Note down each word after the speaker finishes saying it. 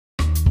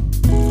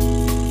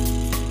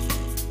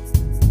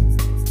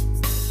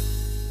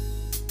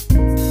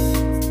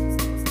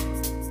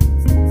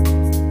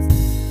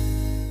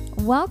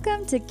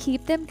Welcome to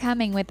Keep Them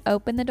Coming with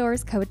Open the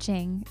Doors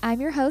Coaching.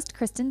 I'm your host,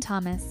 Kristen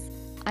Thomas.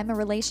 I'm a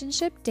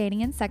relationship,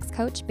 dating, and sex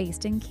coach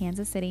based in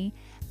Kansas City,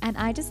 and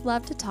I just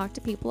love to talk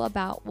to people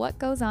about what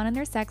goes on in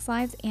their sex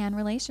lives and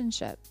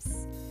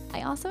relationships.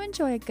 I also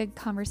enjoy a good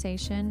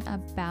conversation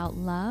about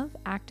love,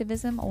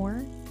 activism,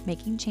 or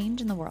making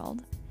change in the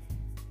world.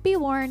 Be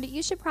warned,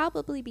 you should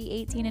probably be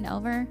 18 and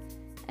over,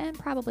 and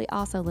probably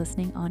also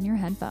listening on your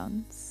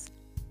headphones.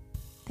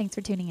 Thanks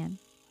for tuning in.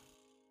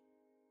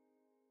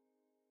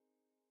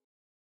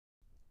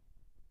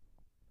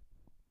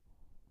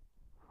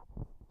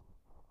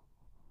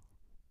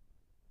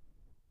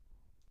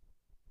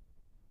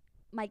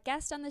 My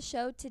guest on the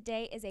show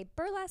today is a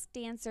burlesque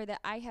dancer that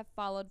I have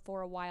followed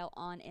for a while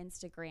on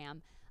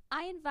Instagram.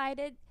 I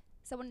invited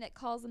someone that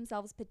calls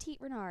themselves Petite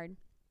Renard.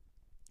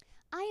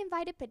 I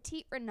invited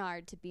Petite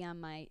Renard to be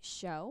on my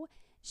show.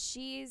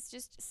 She's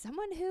just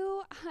someone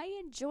who I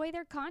enjoy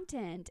their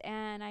content,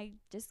 and I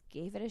just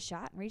gave it a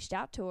shot and reached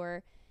out to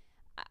her.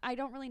 I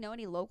don't really know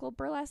any local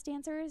burlesque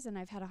dancers, and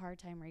I've had a hard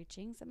time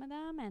reaching some of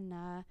them, and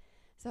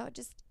so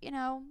just,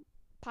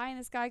 pie in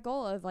the sky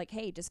goal of like,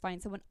 hey, just find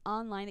someone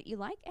online that you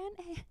like. And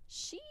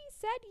she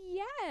said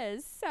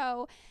yes.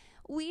 So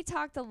we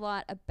talked a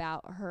lot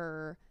about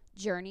her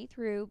journey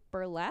through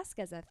burlesque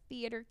as a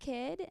theater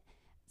kid,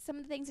 some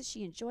of the things that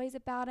she enjoys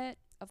about it.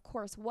 Of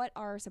course, what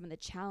are some of the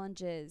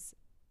challenges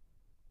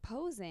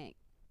posed by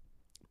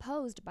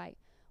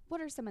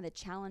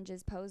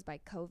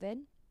COVID?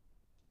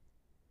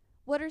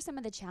 What are some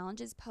of the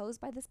challenges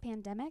posed by this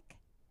pandemic?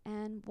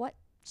 And what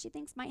she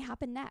thinks might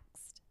happen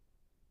next?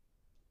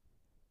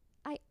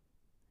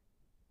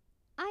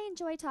 I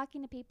enjoy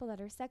talking to people that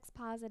are sex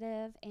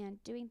positive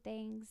and doing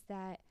things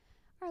that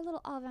are a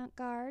little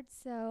avant-garde,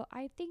 so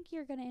I think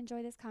you're going to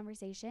enjoy this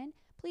conversation.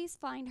 Please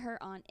find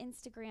her on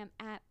Instagram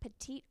at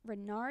Petite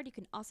Renard. You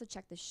can also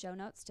check the show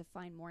notes to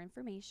find more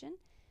information.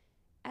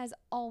 As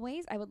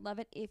always, I would love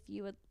it if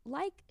you would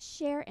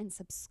share, and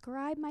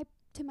subscribe to my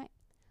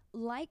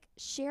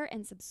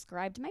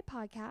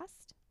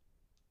podcast.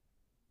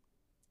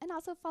 And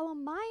also follow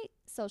my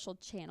social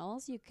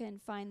channels. You can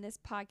find this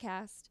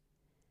podcast.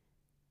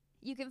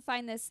 You can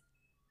find this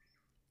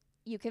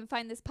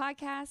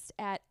podcast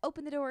at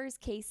Open the Doors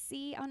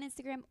KC on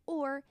Instagram,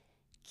 or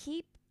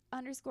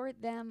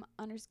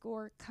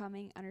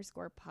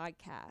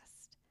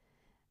keep_them_coming_podcast.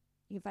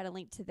 You can find a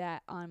link to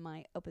that on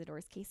my Open the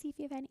Doors KC if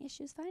you have any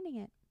issues finding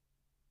it.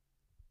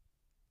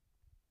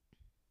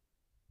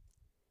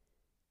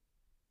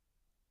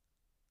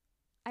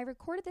 I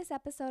recorded this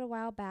episode a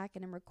while back,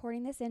 and I'm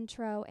recording this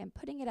intro and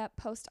putting it up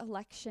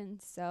post-election,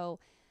 so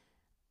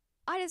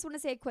I just want to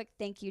say a quick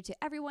thank you to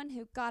everyone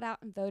who got out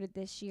and voted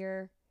this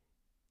year.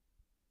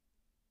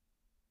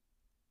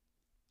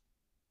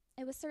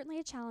 It was certainly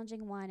a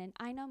challenging one, and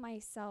I know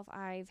myself,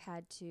 I've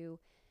had to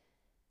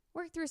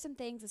work through some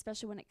things,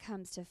 especially when it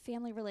comes to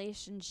family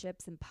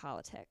relationships and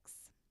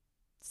politics.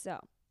 So,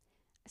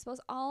 I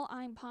suppose all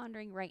I'm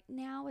pondering right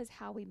now is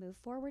how we move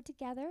forward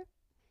together.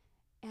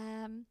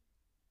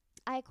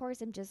 I, of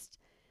course, am just,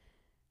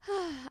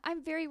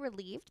 I'm very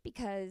relieved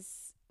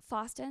because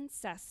FOSTA and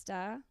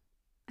SESTA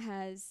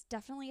has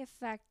definitely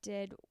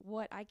affected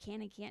what I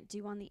can and can't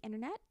do on the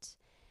internet.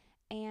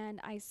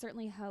 And I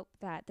certainly hope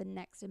that the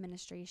next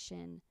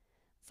administration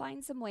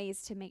finds some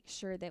ways to make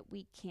sure that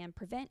we can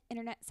prevent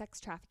internet sex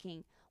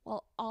trafficking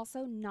while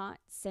also not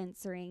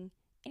censoring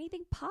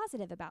anything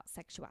positive about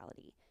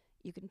sexuality.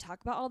 You can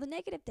talk about all the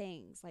negative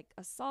things like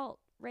assault,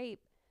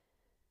 rape,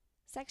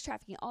 sex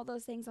trafficking, all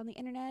those things on the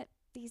internet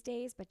these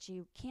days, but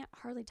you can't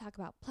hardly talk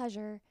about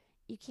pleasure.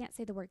 You can't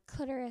say the word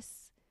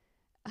clitoris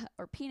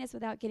or penis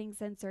without getting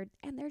censored,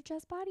 and they're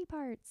just body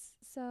parts.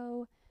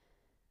 So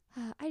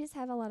I just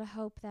have a lot of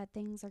hope that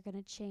things are going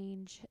to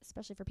change,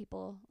 especially for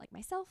people like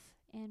myself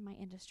and my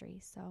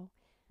industry. So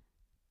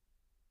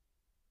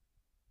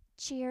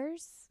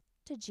cheers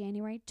to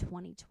January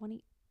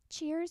 2020.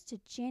 Cheers to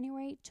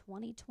January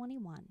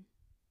 2021.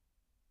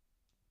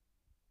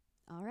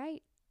 All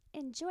right,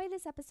 enjoy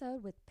this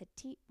episode with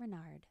Petite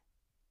Renard.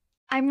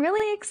 I'm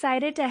really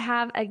excited to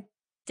have a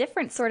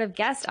different sort of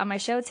guest on my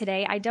show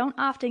today. I don't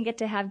often get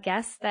to have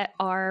guests that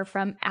are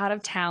from out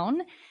of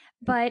town,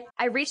 but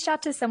I reached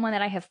out to someone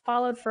that I have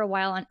followed for a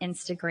while on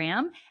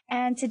Instagram.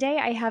 And today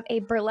I have a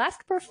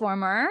burlesque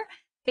performer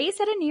based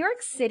out of New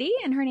York City,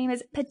 and her name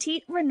is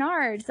Petite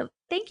Renard. So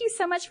thank you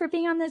so much for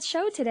being on this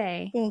show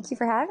today. Thank you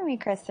for having me,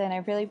 Kristen. I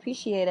really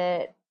appreciate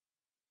it.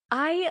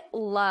 I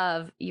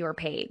love your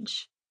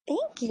page.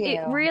 Thank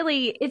you.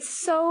 It's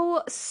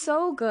so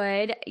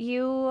good.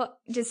 You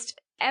just,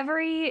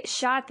 every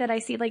shot that I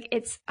see, I'm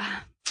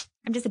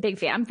just a big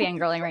fan. I'm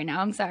fangirling right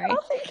now. I'm sorry. Oh,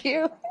 thank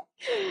you.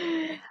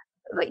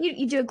 But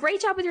you do a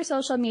great job with your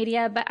social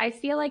media, but I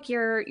feel like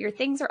your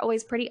things are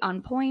always pretty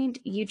on point.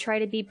 You try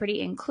to be pretty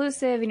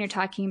inclusive, and you're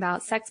talking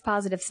about sex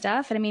positive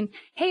stuff. And I mean,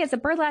 hey, as a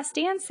burlesque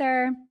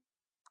dancer,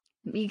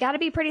 you got to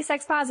be pretty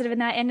sex positive in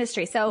that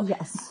industry. So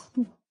yes.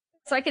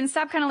 So I can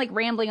stop kind of like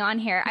rambling on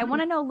here. I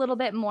want to know a little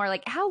bit more,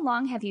 like how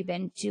long have you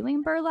been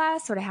doing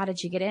burlesque? Sort of how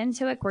did you get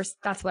into it? Of course,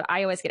 that's what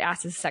I always get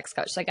asked as a sex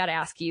coach. So I got to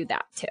ask you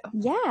that too.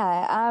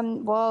 Yeah.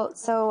 Well,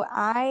 so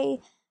I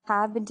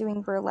have been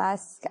doing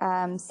burlesque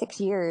 6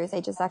 years.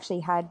 I just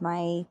actually had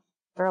my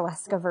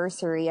burlesque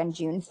anniversary on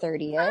June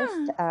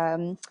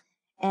 30th.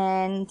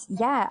 And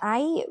yeah,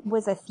 I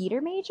was a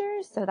theater major,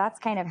 so that's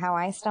kind of how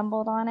I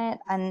stumbled on it.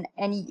 And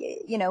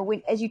you know,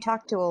 as you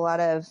talk to a lot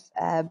of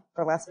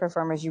burlesque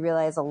performers, you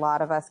realize a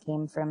lot of us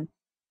came from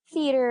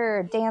theater,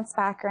 or dance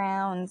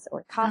backgrounds,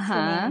 or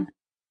costuming,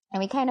 and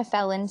we kind of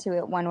fell into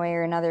it one way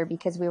or another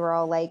because we were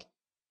all like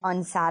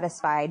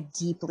unsatisfied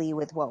deeply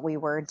with what we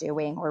were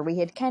doing, or we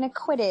had kind of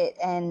quit it.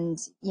 And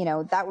you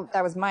know,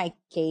 that was my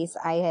case.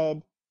 I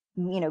had,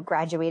 you know,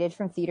 graduated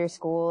from theater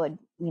school and,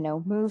 you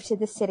know, moved to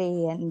the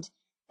city, and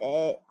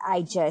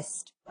I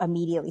just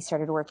immediately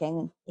started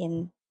working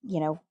in, you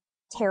know,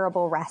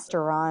 terrible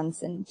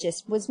restaurants and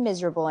just was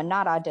miserable and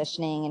not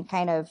auditioning. And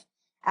kind of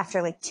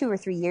after like 2 or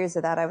 3 years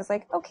of that, I was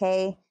like,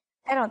 okay,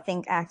 I don't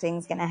think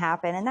acting's going to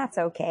happen, and that's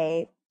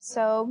okay.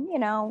 So, you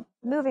know,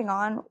 moving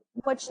on,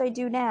 what should I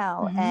do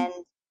now?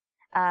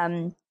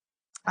 And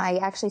I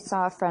actually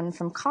saw a friend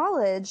from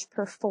college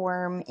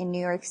perform in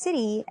New York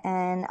City,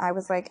 and I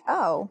was like,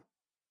 oh,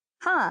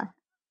 huh,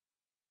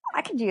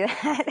 I can do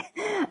that.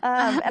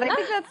 And I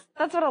think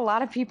that's what a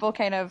lot of people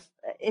kind of,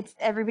 it's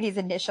everybody's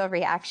initial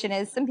reaction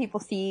is. Some people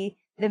see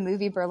the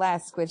movie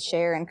Burlesque with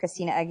Cher and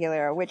Christina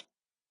Aguilera, which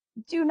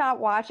do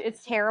not watch.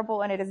 It's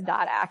terrible and it is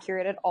not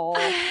accurate at all.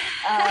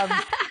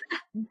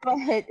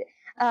 But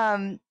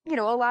you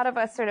know, a lot of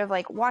us sort of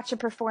like watch a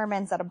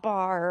performance at a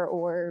bar,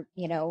 or,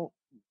 you know,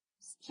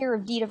 hear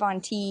of Dita Von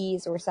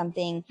Teese or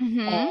something.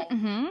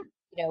 And,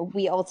 you know,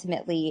 we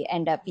ultimately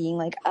end up being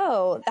like,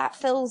 oh, that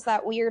fills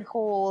that weird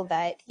hole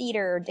that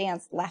theater or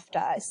dance left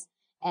us.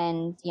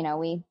 And, you know,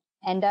 we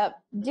end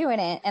up doing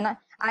it. And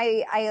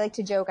I like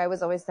to joke, I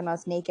was always the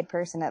most naked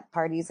person at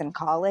parties in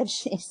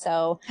college.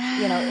 So,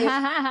 you know,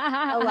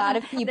 a lot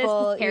of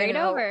people carried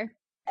over.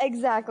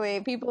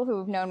 Exactly. People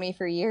who've known me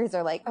for years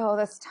are like, oh,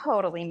 this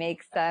totally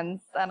makes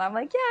sense. And I'm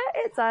like,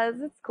 yeah, it does.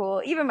 It's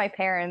cool. Even my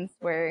parents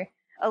were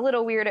a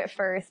little weird at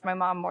first. My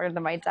mom more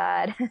than my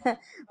dad.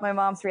 My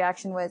mom's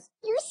reaction was,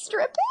 "You're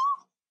stripping?"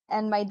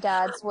 And my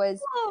dad's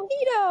was,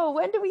 "Vito,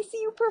 when do we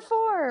see you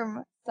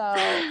perform?" So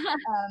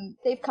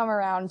they've come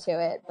around to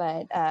it,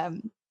 but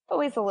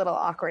always a little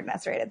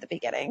awkwardness right at the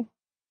beginning.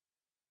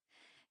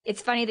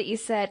 It's funny that you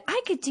said,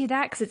 I could do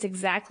that, because it's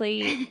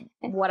exactly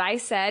what I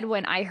said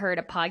when I heard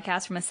a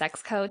podcast from a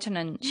sex coach, and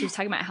then she was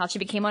talking about how she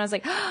became one. I was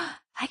like, oh,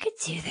 I could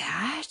do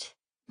that.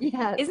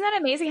 Yeah. Isn't that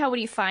amazing how when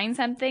you find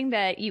something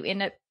that you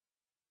end up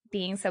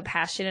being so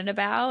passionate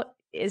about,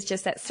 is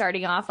just that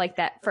starting off, like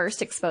that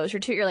first exposure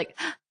to it, you're like,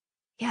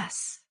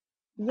 yes,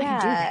 I can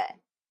do that.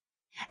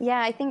 Yeah,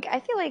 I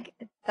feel like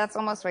that's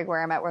almost like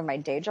where I'm at with my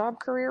day job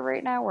career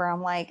right now, where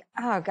I'm like,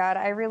 oh God,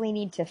 I really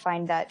need to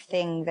find that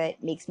thing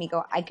that makes me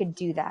go, I could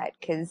do that.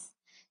 Cause,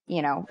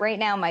 you know, right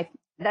now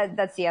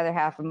that's the other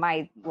half of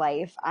my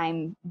life.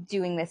 I'm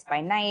doing this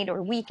by night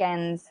or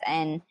weekends,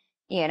 and,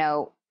 you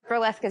know,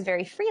 burlesque is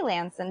very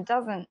freelance and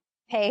doesn't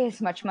pay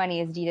as much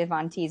money as Dita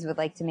Von Teese would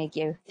like to make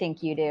you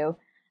think you do.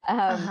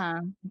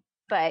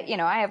 But, you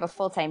know, I have a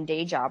full-time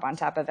day job on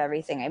top of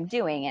everything I'm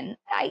doing, and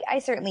I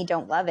certainly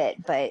don't love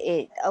it, but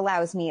it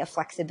allows me a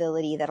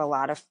flexibility that a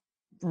lot of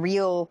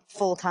real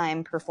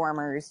full-time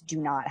performers do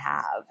not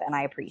have, and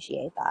I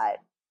appreciate that.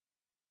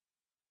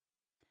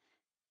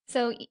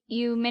 So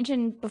you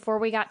mentioned before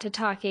we got to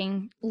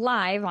talking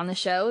live on the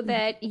show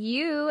that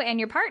you and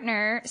your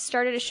partner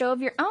started a show of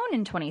your own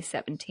in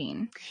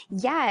 2017.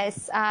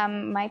 Yes.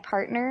 My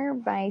partner,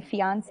 my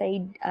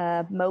fiance,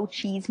 Mo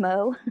Cheese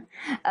Mo,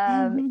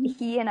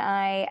 he and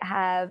I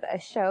have a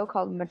show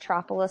called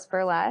Metropolis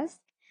Burlesque.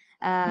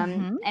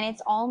 And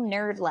it's all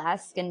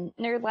nerdlesque, and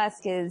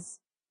nerdlesque is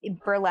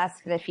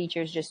burlesque that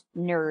features just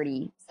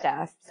nerdy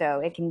stuff. So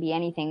it can be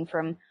anything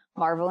from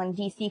Marvel and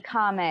DC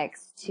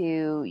comics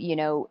to, you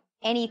know,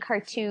 any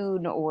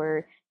cartoon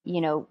or,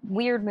 you know,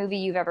 weird movie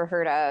you've ever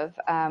heard of.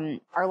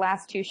 Our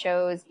last 2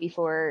 shows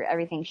before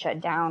everything shut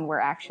down were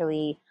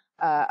actually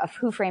a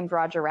Who Framed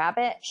Roger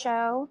Rabbit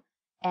show,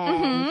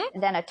 and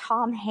then a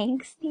Tom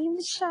Hanks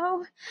themed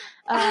show,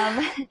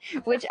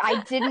 which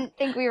I didn't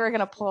think we were going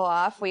to pull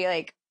off. We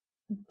like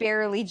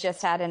barely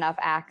just had enough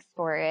acts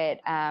for it.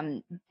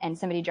 And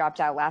somebody dropped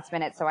out last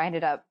minute. So I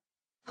ended up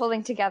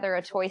pulling together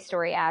a Toy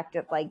Story act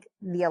at like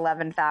the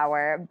 11th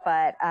hour,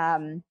 but,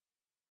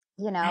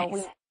 you know,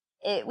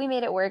 nice. we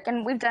made it work,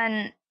 and we've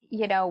done,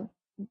 you know,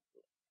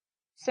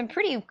 some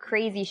pretty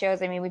crazy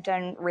shows. I mean, we've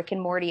done Rick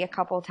and Morty a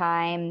couple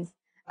times.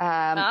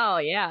 Oh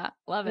yeah.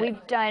 Love it.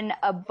 We've done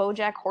a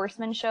BoJack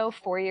Horseman show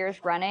 4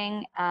 years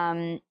running.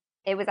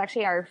 It was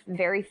actually our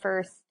very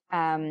first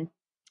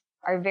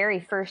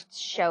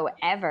show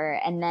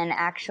ever. And then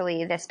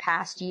actually this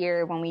past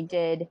year when we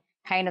did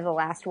kind of the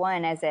last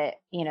one as it,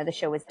 you know, the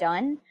show was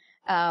done,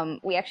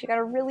 we actually got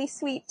a really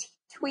sweet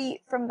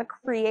tweet from the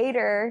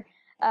creator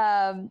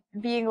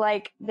being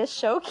like, this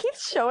show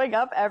keeps showing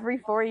up every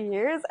 4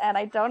 years and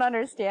I don't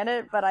understand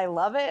it, but I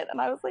love it.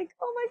 And I was like,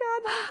 oh my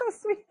God,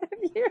 that's so sweet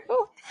of you.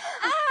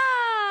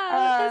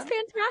 That's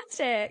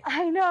fantastic.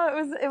 I know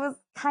it was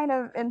kind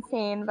of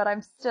insane, but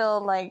I'm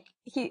still like,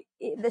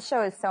 the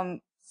show is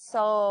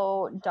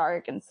so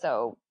dark and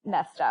so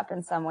messed up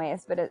in some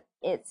ways, but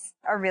it's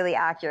a really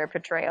accurate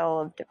portrayal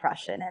of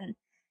depression and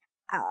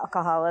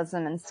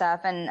alcoholism and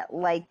stuff. And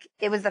like,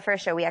 it was the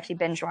first show we actually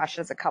binge watched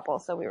as a couple.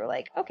 So we were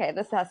like, okay,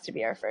 this has to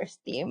be our first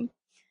theme.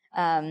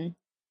 But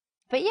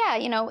yeah,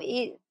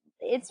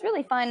 it's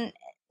really fun.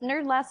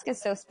 Nerdlesque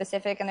is so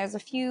specific, and there's a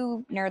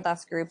few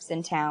Nerdlesque groups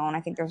in town. I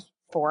think there's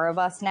 4 of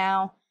us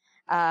now.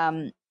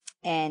 And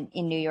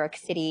in New York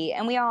City,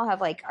 and we all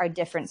have like our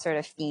different sort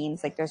of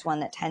themes. Like there's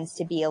one that tends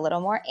to be a little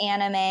more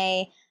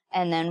anime,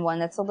 and then one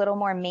that's a little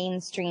more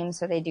mainstream.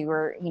 So they're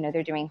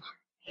doing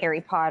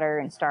Harry Potter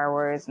and Star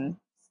Wars and,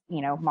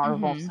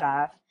 Marvel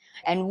stuff.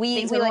 And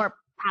things are more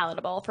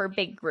palatable for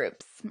big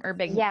groups or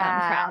big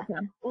crowds.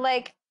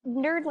 Like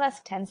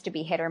Nerdlesque tends to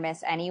be hit or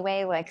miss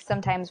anyway. Like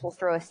sometimes we'll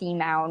throw a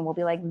theme out and we'll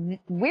be like,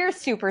 we're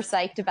super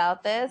psyched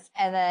about this.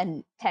 And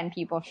then 10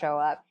 people show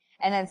up.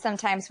 And then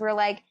sometimes we're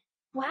like,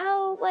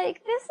 wow,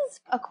 like this is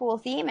a cool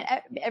theme and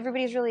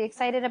everybody's really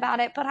excited about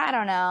it, but I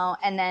don't know.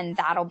 And then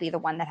that'll be the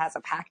one that has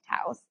a packed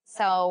house.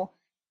 So,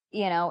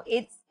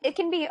 it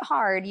can be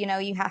hard,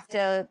 you have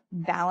to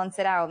balance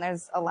it out. And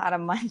there's a lot of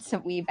months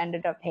that we've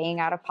ended up paying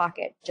out of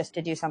pocket just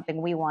to do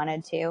something we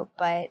wanted to,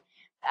 but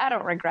I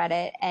don't regret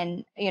it.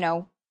 And,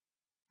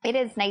 it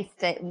is nice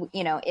that,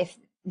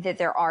 that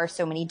there are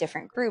so many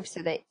different groups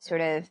so that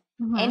sort of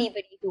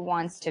anybody who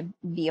wants to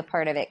be a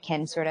part of it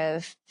can sort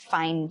of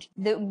find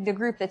the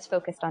group that's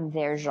focused on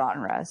their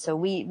genre. So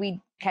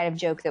we kind of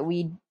joke that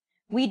we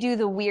do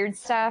the weird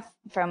stuff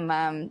from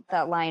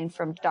that line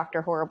from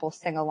Dr. Horrible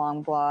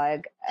sing-along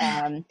blog.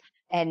 And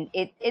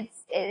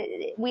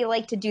we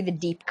like to do the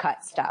deep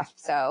cut stuff.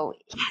 So,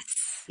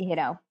 yes,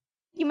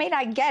 you may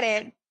not get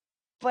it,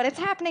 but it's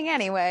happening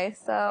anyway.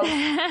 So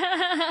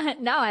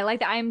no, I like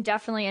that. I'm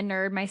definitely a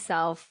nerd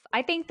myself.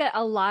 I think that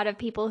a lot of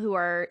people who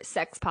are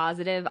sex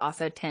positive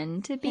also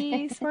tend to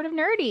be sort of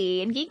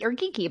nerdy and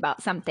geeky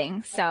about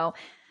something. So,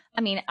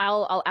 I mean,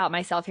 I'll out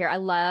myself here. I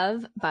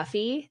love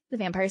Buffy the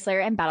Vampire Slayer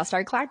and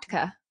Battlestar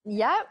Galactica.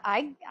 Yeah,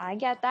 I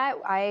get that.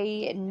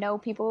 I know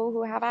people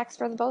who have acts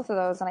for both of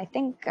those, and I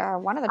think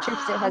one of the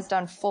troops has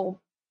done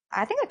full.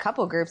 I think a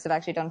couple groups have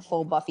actually done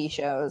full Buffy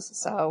shows.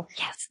 So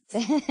yes,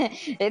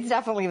 it's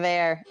definitely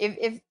there.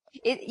 If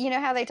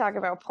how they talk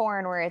about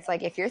porn, where it's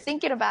like if you're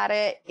thinking about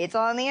it, it's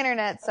on the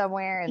internet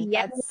somewhere, and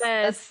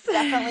that's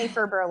definitely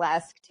for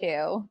burlesque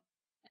too.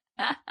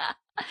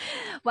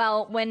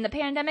 Well, when the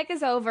pandemic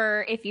is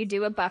over, if you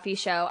do a Buffy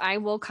show, I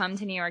will come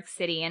to New York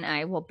City and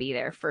I will be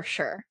there for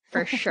sure.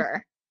 For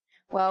sure.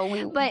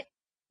 But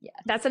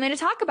that's something to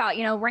talk about.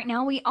 Right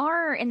now we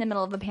are in the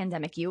middle of a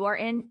pandemic. You are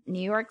in New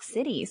York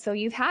City, so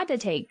you've had to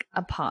take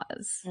a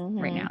pause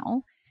right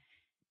now.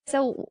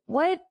 So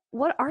what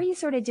are you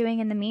sort of doing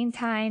in the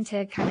meantime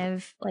to kind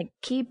of like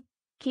keep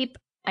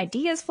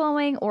ideas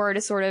flowing, or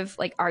to sort of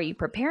like, are you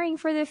preparing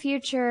for the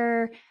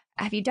future?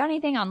 Have you done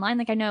anything online?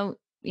 Like I know,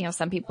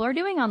 some people are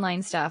doing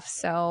online stuff.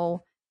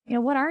 So,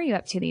 what are you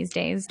up to these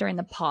days during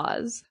the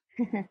pause?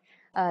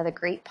 The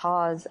great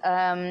pause.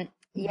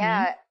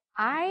 Yeah,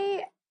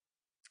 I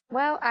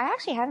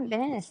actually haven't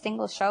been in a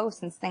single show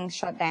since things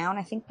shut down.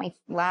 I think my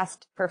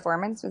last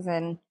performance was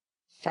in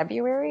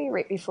February,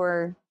 right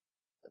before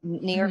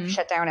New York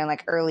shut down in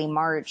like early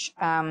March.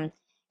 And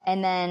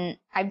then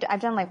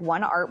I've done like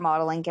one art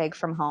modeling gig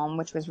from home,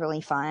 which was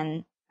really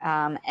fun.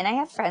 And I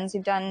have friends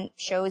who've done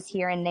shows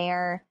here and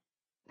there,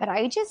 but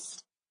I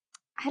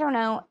don't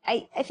know.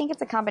 I think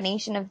it's a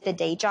combination of the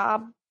day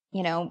job,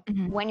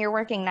 when you're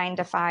working 9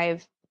 to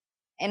 5,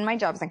 and my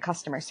job's in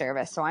customer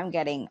service. So I'm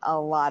getting a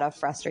lot of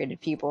frustrated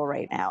people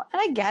right now.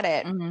 And I get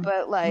it,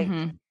 but like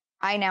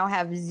I now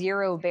have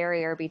zero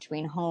barrier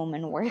between home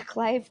and work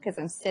life because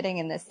I'm sitting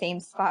in the same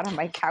spot on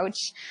my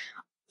couch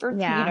for,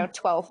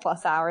 12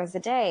 plus hours a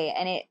day.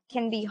 And it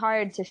can be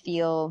hard to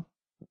feel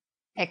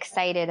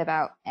excited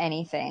about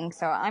anything.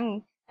 So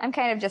I'm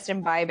kind of just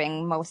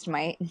imbibing most of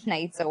my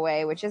nights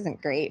away, which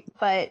isn't great.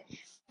 But,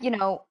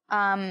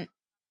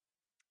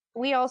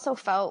 we also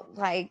felt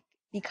like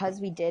because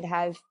we did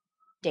have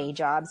day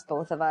jobs,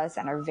 both of us,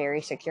 and are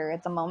very secure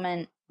at the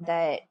moment,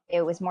 that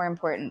it was more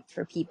important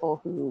for people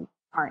who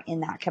aren't in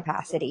that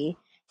capacity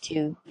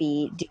to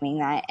be doing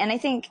that. And I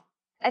think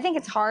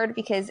it's hard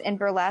because in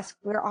burlesque,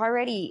 we're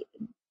already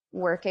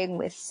working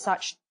with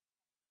such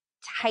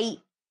tight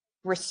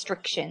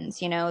restrictions.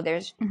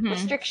 There's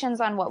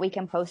restrictions on what we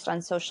can post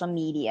on social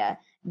media.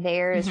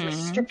 There's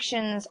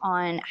restrictions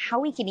on how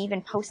we can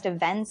even post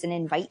events and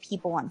invite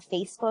people on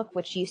Facebook,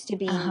 which used to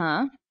be,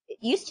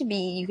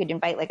 you could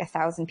invite like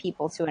 1,000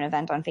 people to an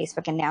event on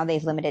Facebook, and now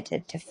they've limited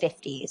it to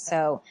 50.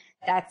 So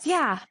that's,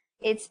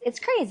 it's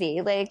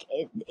crazy. Like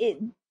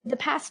the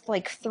past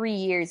like 3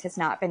 years has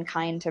not been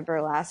kind to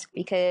burlesque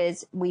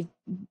because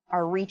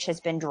our reach has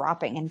been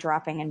dropping and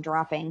dropping and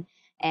dropping.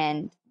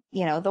 And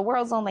the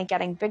world's only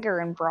getting bigger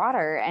and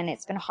broader, and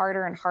it's been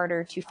harder and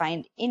harder to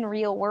find in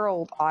real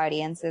world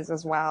audiences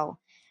as well.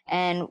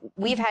 And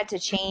we've had to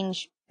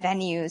change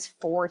venues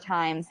 4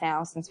 times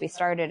now since we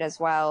started as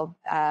well.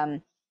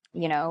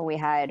 We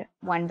had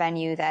one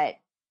venue that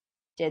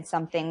did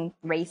something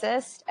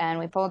racist and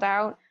we pulled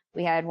out.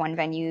 We had one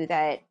venue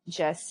that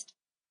just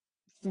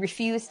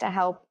refused to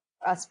help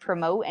us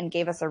promote and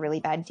gave us a really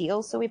bad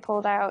deal, so we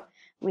pulled out.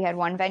 We had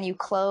one venue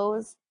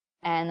close,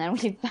 and then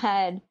we've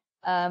had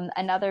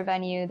another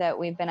venue that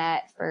we've been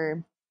at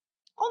for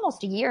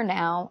almost a year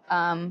now,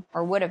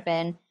 or would have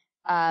been,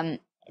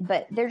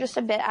 but they're just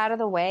a bit out of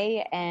the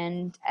way,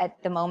 and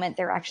at the moment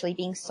they're actually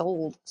being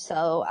sold.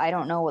 So I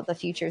don't know what the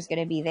future is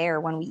going to be there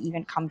when we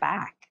even come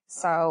back.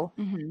 So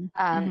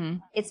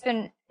it's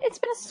been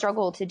a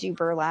struggle to do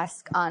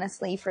burlesque,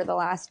 honestly, for the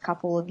last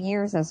couple of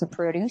years as a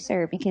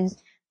producer,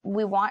 because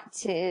we want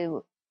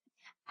to.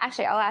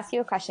 Actually, I'll ask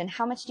you a question.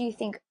 How much do you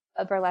think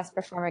a burlesque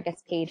performer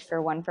gets paid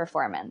for one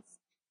performance?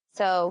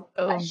 So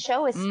a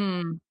show is,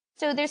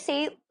 so there's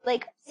say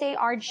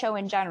our show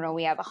in general,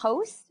 we have a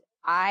host,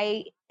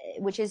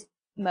 which is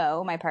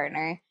Mo, my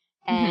partner,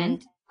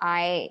 and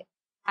I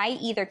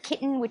either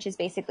kitten, which is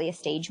basically a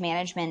stage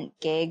management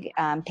gig,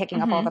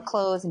 picking up all the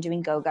clothes and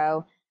doing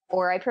go-go,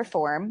 or I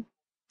perform.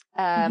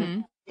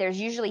 There's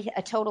usually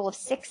a total of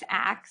 6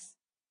 acts,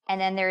 and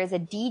then there is a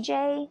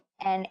DJ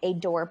and a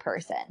door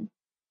person.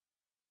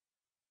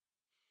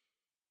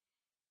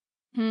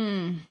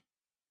 Well,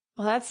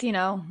 that's,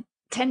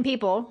 10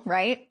 people,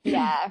 right?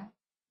 Yeah.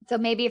 So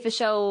maybe if a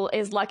show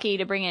is lucky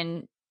to bring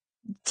in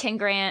 10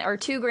 grand or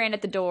 $2,000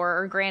 at the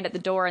door, or $1,000 at the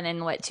door, and then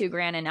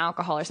 $2,000 in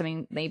alcohol or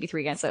something, maybe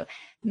 $3,000. So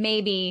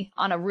maybe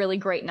on a really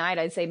great night,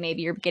 I'd say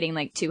maybe you're getting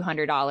like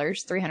 $200,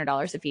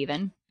 $300 if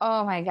even.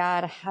 Oh my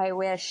God. I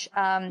wish.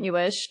 You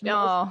wish?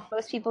 No.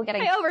 Most people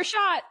getting. I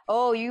overshot.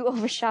 Oh, you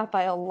overshot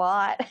by a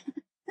lot.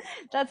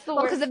 That's the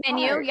worst. Because the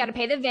venue, you got to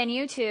pay the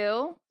venue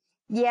too.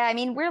 Yeah, I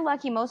mean, we're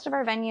lucky. Most of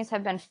our venues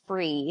have been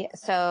free.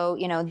 So,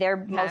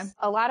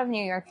 a lot of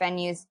New York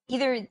venues,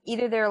 either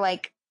they're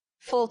like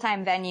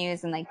full-time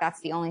venues and like that's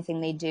the only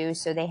thing they do.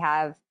 So they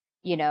have,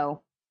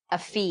 a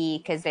fee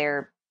because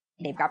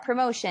they've got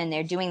promotion.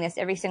 They're doing this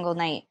every single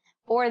night,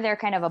 or they're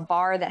kind of a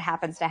bar that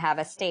happens to have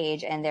a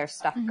stage and there's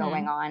stuff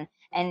going on.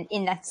 And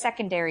in that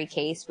secondary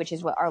case, which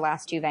is what our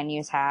last 2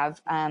 venues have,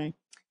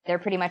 they're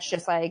pretty much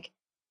just like,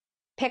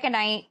 pick a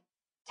night,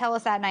 tell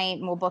us that night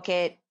and we'll book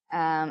it.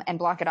 And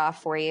block it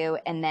off for you,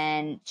 and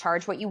then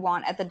charge what you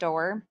want at the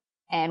door,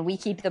 and we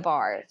keep the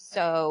bar.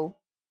 So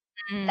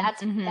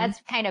that's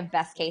kind of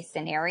best case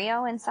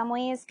scenario in some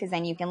ways, because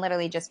then you can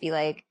literally just be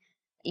like,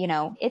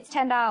 it's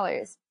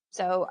 $10.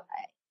 So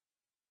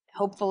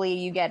hopefully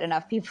you get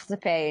enough people to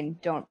pay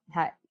and don't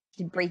have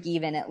to break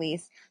even at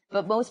least.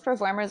 But most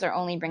performers are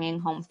only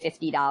bringing home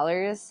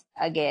 $50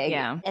 a gig,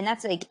 and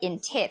that's like in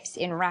tips,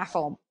 in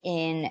raffle,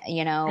 in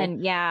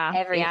and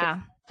everything. Yeah.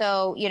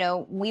 So,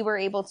 we were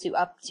able to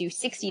up to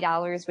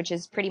 $60, which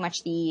is pretty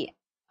much the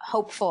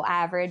hopeful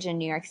average in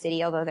New York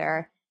City, although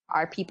there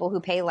are people who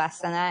pay less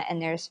than that,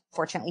 and there's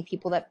fortunately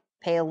people that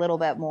pay a little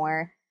bit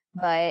more.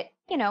 But,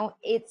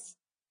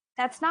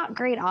 that's not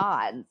great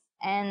odds.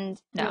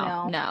 And,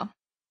 no.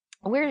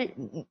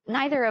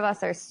 Neither of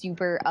us are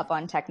super up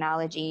on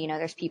technology.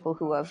 There's people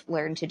who have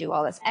learned to do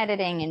all this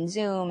editing and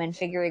Zoom and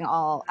figuring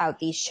all out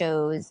these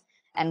shows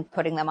and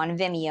putting them on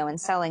Vimeo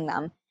and selling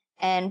them.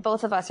 And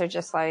both of us are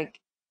just like,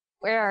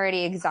 we're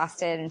already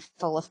exhausted and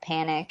full of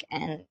panic,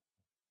 and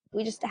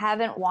we just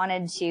haven't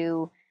wanted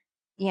to,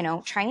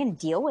 try and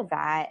deal with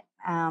that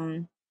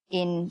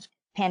in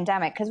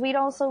pandemic. Because we'd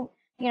also,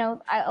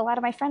 a lot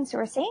of my friends who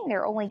are saying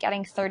they're only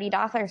getting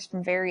 $30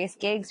 from various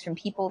gigs from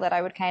people that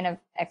I would kind of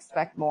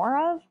expect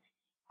more of.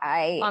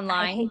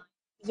 Online?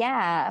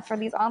 For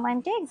these online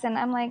gigs. And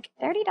I'm like,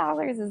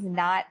 $30 is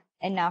not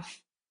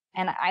enough.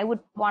 And I would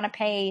want to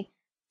pay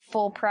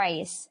full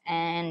price,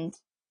 and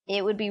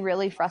it would be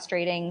really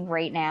frustrating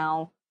right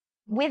now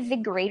with the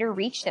greater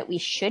reach that we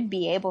should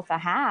be able to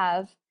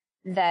have,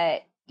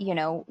 that,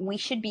 we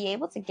should be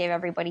able to give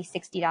everybody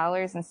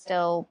 $60 and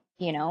still,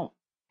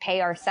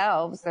 pay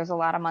ourselves. There's a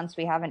lot of months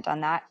we haven't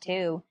done that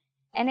too.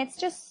 And it's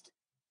just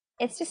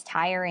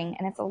tiring,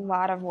 and it's a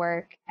lot of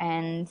work.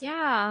 And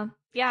yeah,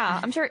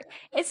 I'm sure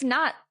it's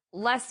not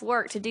less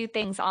work to do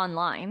things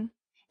online.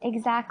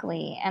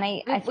 Exactly. And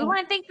I we want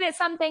to think that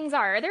some things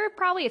are. There are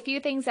probably a few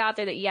things out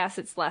there that, yes,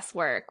 it's less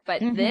work, but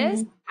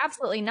this,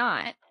 absolutely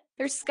not.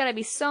 There's got to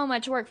be so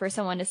much work for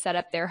someone to set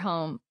up their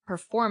home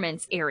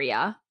performance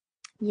area.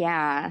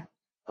 Yeah.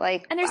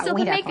 And there's still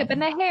the makeup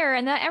and the hair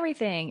and the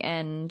everything.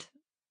 And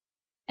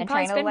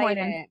probably spend more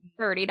than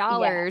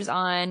 $30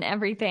 on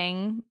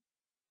everything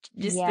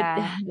just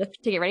to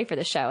get ready for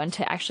the show and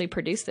to actually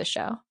produce the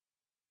show.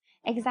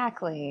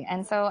 Exactly.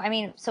 And so,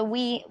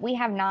 we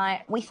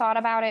thought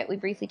about it. We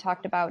briefly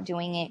talked about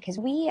doing it because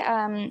we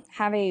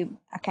have a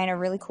kind of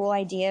really cool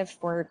idea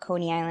for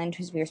Coney Island,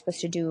 because we were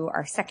supposed to do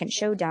our second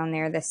show down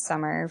there this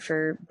summer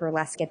for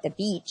Burlesque at the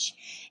Beach.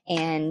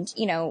 And,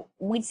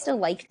 we'd still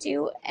like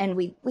to, and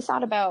we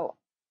thought about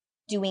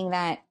doing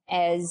that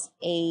as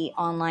a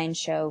online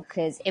show,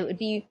 because it would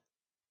be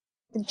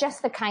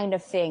just the kind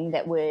of thing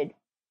that would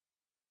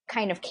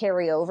kind of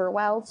carry over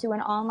well to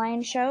an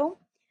online show.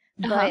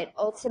 But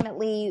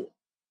ultimately,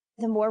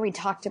 the more we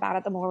talked about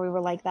it, the more we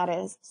were like, that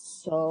is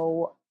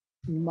so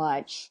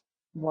much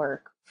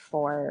work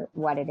for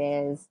what it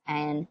is.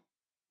 And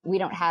we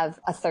don't have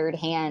a third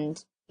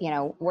hand,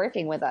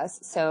 working with us.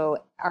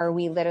 So are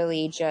we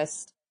literally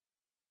just,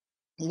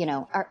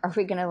 are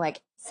we going to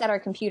like set our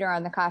computer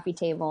on the coffee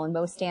table and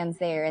Mo stands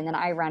there and then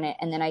I run it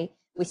and then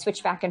we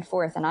switch back and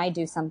forth and I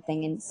do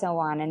something and so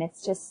on. And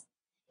it's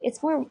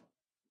more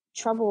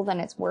trouble than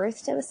it's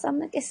worth to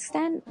some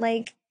extent.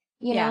 Like,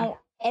 you know,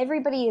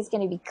 everybody is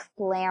going to be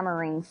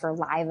clamoring for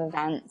live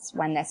events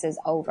when this is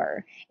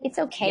over. It's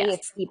okay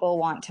if people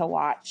want to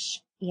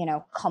watch,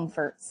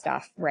 comfort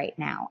stuff right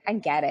now. I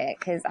get it,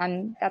 because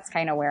that's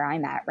kind of where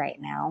I'm at right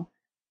now.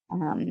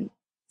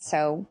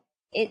 So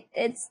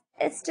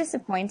it's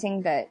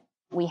disappointing that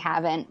we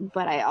haven't,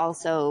 but I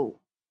also,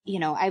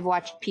 I've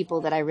watched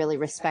people that I really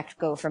respect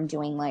go from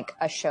doing like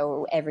a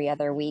show every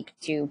other week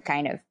to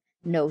kind of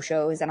no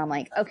shows. And I'm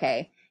like,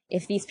 okay,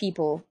 if these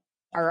people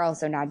are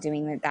also not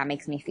doing that, that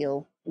makes me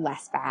feel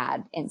less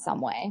bad in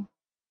some way.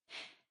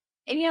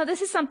 And,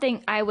 this is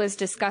something I was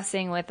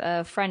discussing with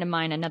a friend of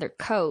mine, another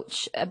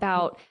coach,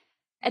 about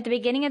at the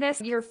beginning of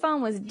this, your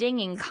phone was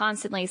dinging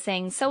constantly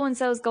saying,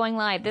 so-and-so's going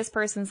live, this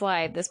person's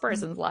live, this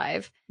person's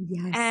live.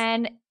 Yes.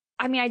 And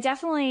I mean, I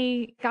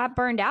definitely got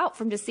burned out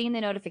from just seeing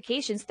the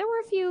notifications. There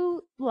were a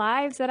few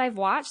lives that I've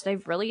watched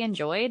I've really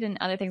enjoyed, and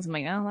other things I'm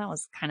like, oh, that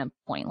was kind of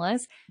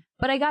pointless.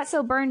 But I got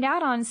so burned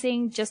out on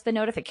seeing just the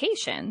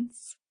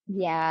notifications.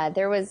 Yeah,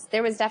 there was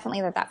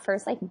definitely that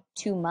first like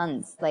 2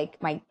 months,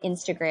 like my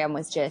Instagram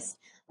was just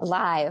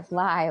live.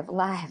 Yes.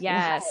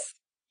 Live.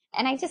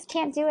 And I just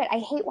can't do it. I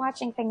hate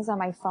watching things on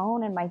my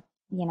phone and my,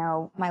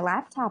 my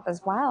laptop as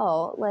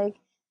well. Like,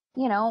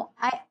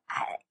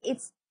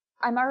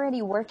 I'm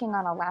already working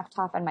on a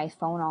laptop and my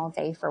phone all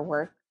day for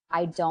work.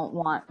 I don't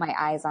want my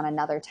eyes on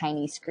another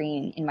tiny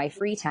screen in my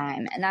free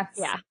time. And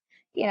that's,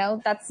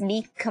 that's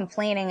me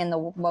complaining in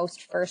the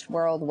most first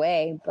world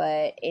way,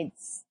 but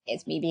it's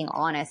me being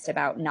honest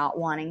about not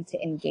wanting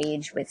to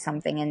engage with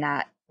something in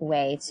that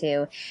way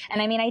too.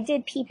 And I mean, I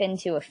did peep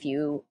into a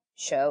few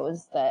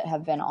shows that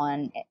have been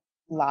on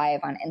live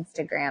on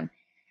Instagram,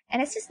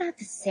 and it's just not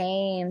the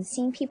same.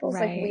 Seeing people's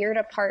like weird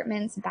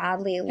apartments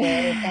badly lit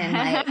and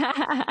like,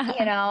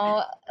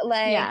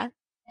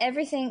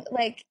 everything,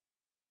 like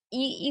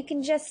you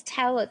can just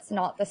tell it's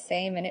not the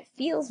same and it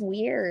feels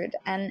weird.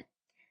 And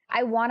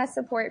I want to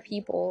support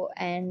people,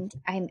 and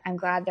I'm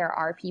glad there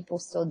are people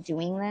still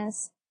doing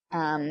this.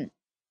 And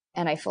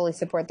I fully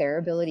support their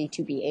ability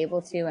to be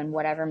able to, and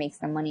whatever makes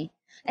them money.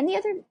 And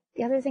the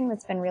other thing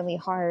that's been really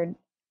hard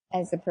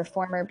as a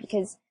performer,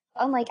 because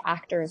unlike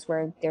actors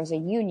where there's a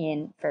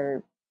union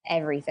for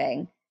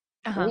everything,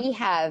 we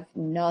have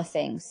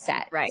nothing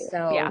set. Right.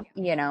 So,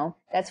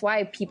 that's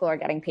why people are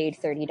getting paid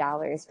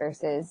 $30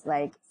 versus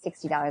like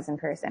 $60 in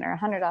person or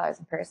 $100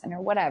 in person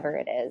or whatever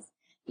it is.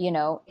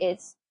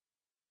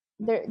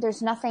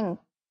 There's nothing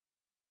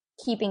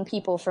keeping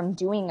people from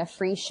doing a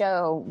free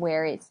show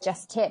where it's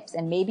just tips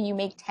and maybe you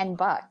make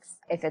 $10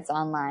 if it's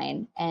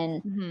online.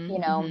 And,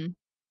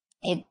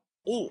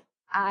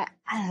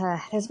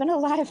 there's been a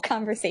lot of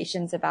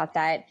conversations about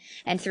that,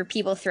 and for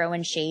people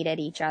throwing shade at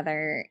each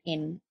other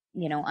in,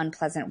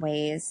 unpleasant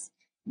ways,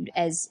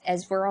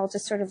 as we're all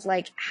just sort of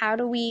like, how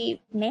do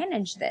we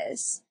manage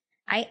this?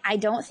 I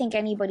don't think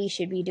anybody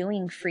should be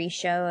doing free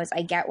shows.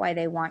 I get why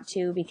they want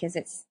to, because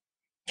it's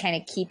kind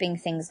of keeping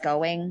things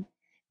going,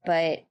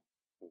 but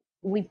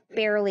we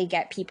barely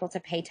get people to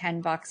pay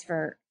 $10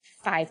 for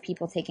 5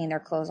 people taking their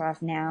clothes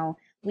off now.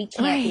 We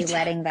can't be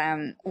letting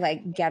them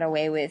like get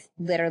away with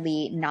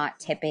literally not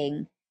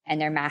tipping,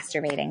 and they're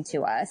masturbating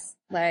to us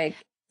like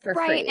for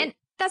free. And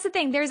that's the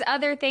thing. There's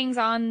other things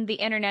on the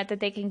internet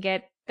that they can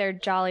get their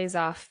jollies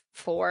off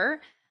for.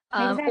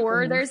 Exactly.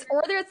 Or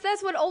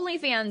that's what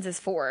OnlyFans is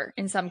for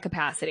in some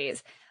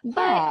capacities.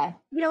 But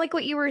like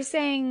what you were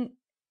saying,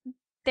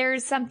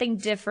 there's something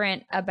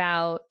different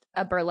about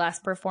a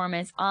burlesque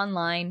performance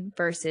online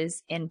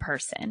versus in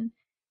person.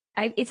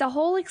 It's a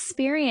whole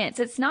experience.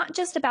 It's not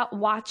just about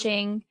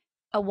watching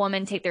a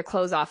woman take their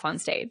clothes off on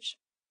stage.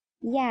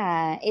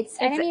 Yeah, it's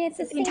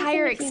the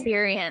entire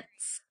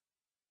experience.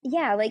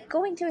 Yeah, like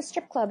going to a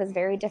strip club is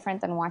very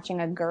different than watching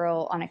a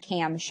girl on a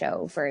cam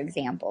show, for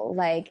example.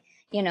 Like,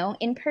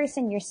 in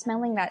person, you're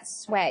smelling that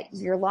sweat,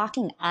 you're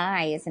locking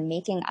eyes and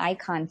making eye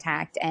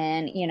contact,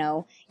 and,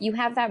 you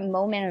have that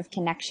moment of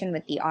connection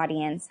with the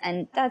audience.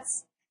 And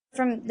that's,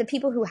 from the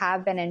people who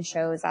have been in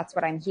shows, that's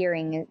what I'm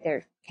hearing.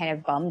 They're kind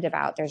of bummed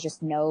about. There's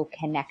just no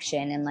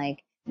connection and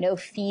like no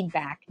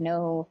feedback,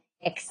 no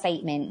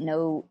excitement,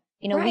 no,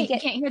 you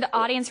can't hear the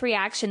audience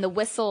reaction, the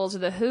whistles or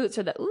the hoots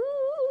or the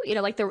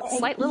ooh, like the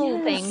slight little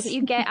things that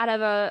you get out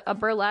of a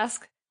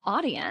burlesque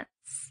audience.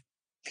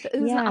 The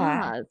oohs and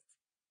ahs.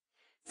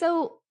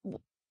 So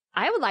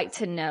I would like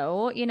to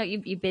know,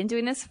 you've been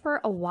doing this for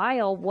a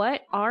while.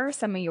 What are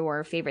some of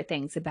your favorite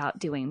things about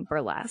doing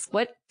burlesque?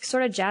 What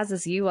sort of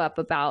jazzes you up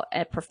about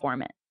a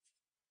performance?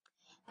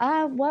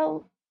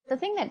 Well, the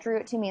thing that drew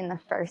it to me in the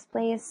first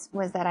place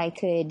was that I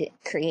could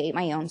create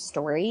my own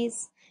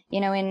stories.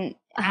 In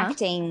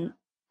acting,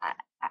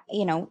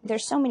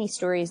 there's so many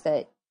stories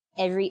that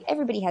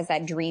everybody has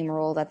that dream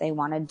role that they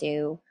want to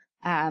do,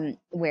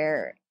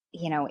 where,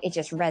 it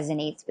just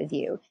resonates with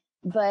you.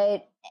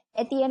 But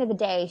at the end of the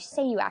day,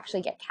 say you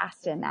actually get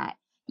cast in that,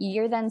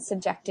 you're then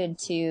subjected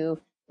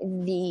to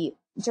the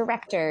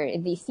director,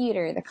 the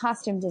theater, the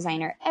costume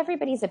designer,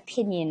 everybody's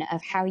opinion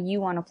of how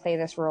you want to play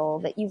this role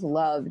that you've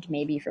loved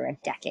maybe for a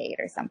decade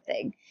or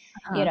something.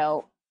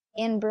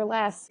 In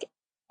burlesque,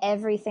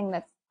 everything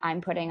that I'm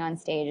putting on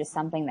stage is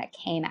something that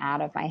came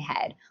out of my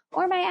head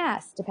or my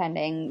ass,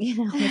 depending,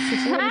 the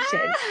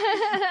situation,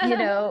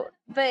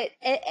 but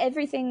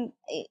everything,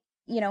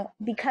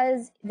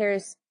 because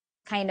there's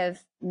kind of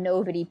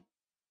nobody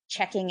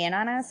checking in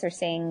on us or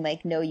saying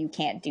like, no, you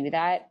can't do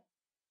that.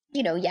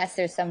 Yes,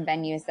 there's some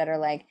venues that are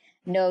like,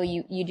 no,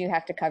 you do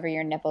have to cover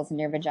your nipples and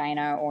your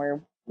vagina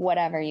or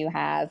whatever you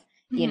have.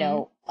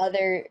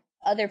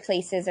 Other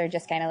places are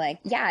just kind of like,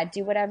 yeah,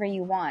 do whatever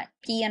you want.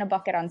 Pee in a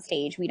bucket on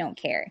stage. We don't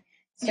care.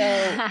 So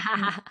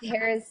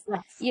there's,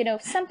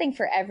 something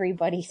for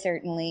everybody,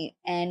 certainly.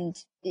 And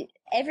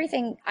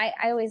everything, I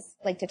always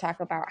like to talk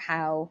about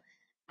how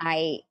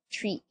I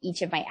treat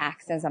each of my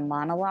acts as a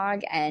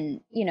monologue.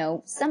 And,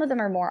 some of them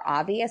are more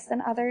obvious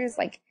than others.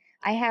 Like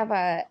I have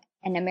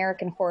an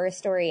American Horror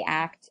Story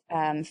act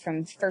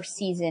from first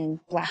season,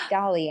 Black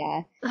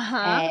Dahlia.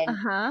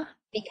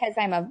 Because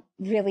I'm a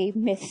really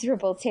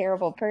miserable,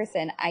 terrible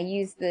person, I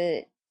use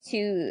the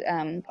two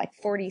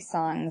 40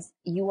 songs,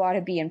 You Ought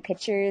to Be in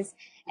Pictures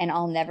and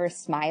I'll Never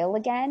Smile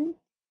Again.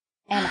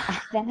 And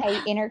then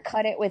I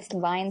intercut it with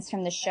lines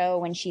from the show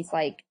when she's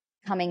like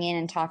coming in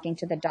and talking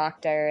to the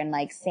doctor and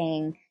like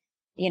saying,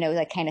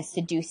 like kind of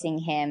seducing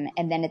him.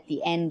 And then at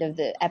the end of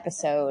the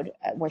episode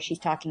where she's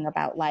talking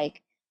about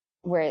like,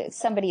 where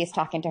somebody is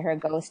talking to her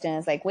ghost and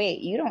is like, wait,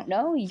 you don't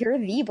know? You're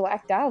the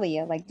Black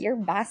Dahlia. Like, you're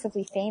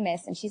massively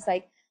famous. And she's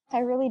like, I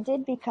really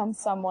did become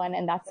someone.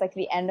 And that's like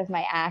the end of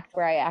my act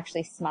where I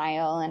actually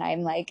smile and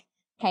I'm like,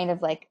 kind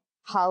of like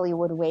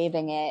Hollywood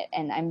waving it.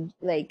 And I'm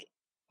like,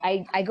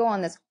 I go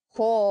on this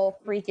whole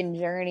freaking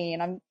journey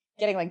and I'm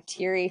getting like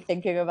teary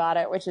thinking about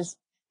it, which is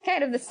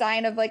kind of the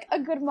sign of like a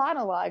good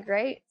monologue,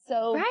 right?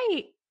 So,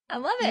 right. I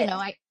love it.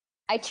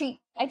 I treat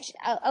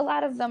a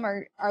lot of them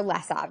are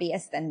less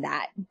obvious than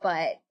that,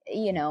 but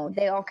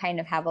they all kind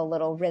of have a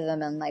little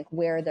rhythm and like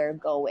where they're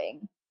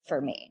going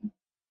for me.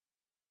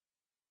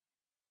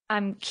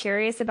 I'm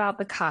curious about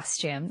the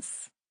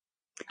costumes.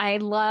 I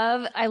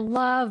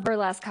love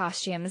burlesque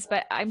costumes,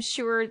 but I'm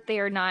sure they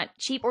are not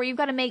cheap or you've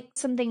got to make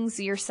some things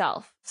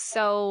yourself.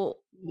 So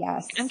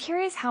yes, I'm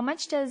curious, how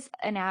much does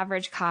an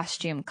average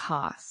costume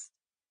cost?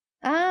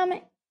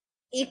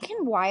 It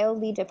can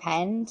wildly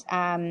depend.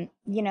 I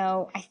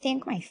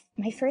think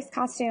my first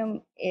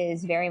costume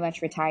is very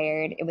much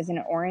retired. It was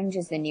an Orange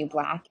is the New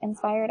Black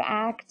inspired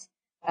act.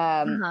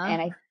 And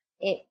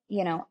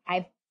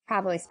I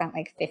probably spent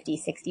like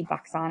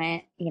 $50-$60 on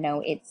it.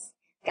 It's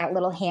got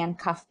little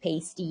handcuff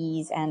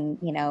pasties and,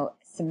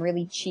 some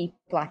really cheap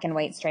black and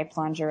white striped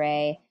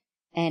lingerie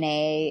and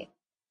a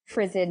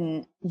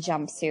prison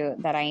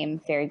jumpsuit that I am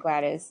very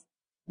glad is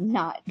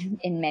not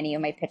in many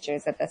of my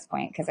pictures at this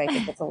point because I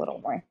think it's a little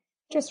more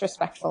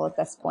disrespectful at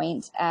this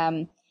point.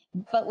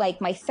 But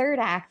like my third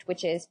act,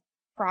 which is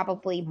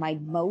probably my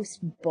most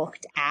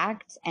booked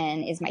act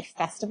and is my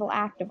festival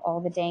act of all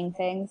the dang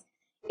things,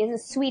 is a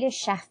Swedish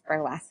Chef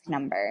burlesque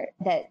number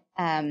that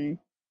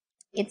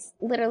it's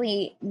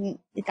literally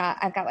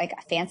I've got like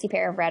a fancy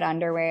pair of red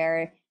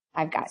underwear.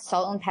 I've got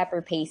salt and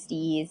pepper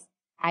pasties.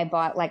 I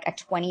bought like a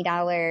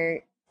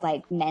 $20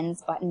 like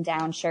men's button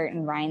down shirt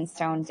and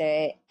rhinestoned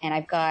it. And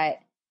I've got,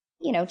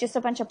 just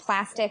a bunch of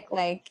plastic,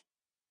 like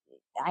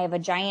I have a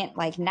giant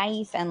like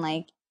knife and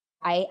like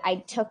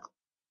I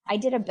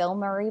did a Bill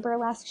Murray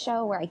burlesque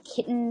show where I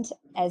kittened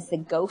as the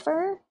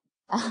gopher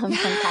from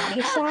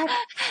Caddyshack.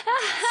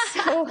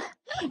 So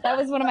that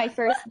was one of my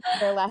first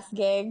burlesque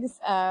gigs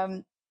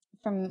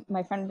from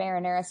my friend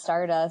Marinara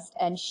Stardust.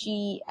 And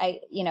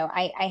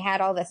I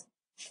had all this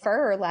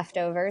fur left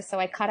over. So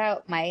I cut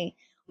out my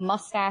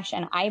mustache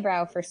and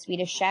eyebrow for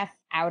Swedish Chef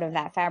out of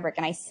that fabric.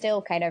 And I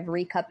still kind of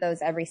recut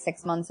those every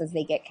 6 months as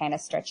they get kind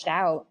of stretched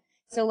out.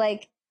 So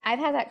like I've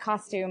had that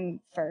costume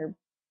for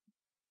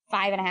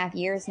 5.5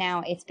 years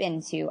now. It's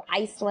been to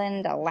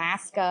Iceland,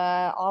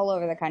 Alaska, all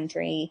over the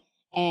country.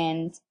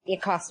 And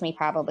it cost me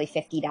probably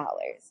 $50.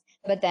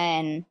 But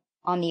then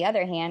on the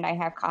other hand, I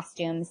have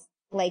costumes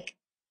like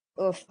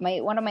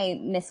one of my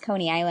Miss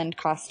Coney Island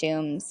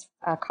costumes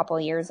a couple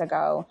years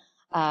ago.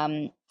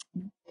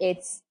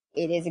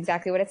 It is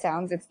exactly what it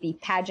sounds. It's the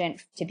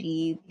pageant to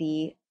be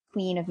the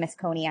queen of Miss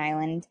Coney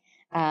Island.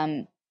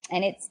 And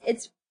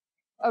it's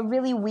a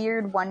really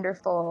weird,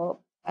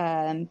 wonderful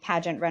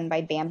pageant run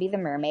by Bambi the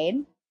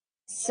Mermaid.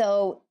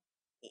 So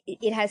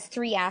it has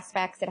three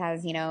aspects. It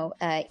has,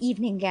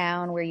 evening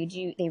gown where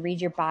they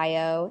read your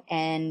bio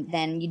and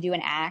then you do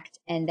an act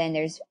and then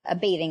there's a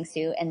bathing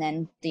suit and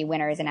then the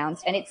winner is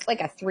announced. And it's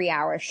like a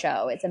 3-hour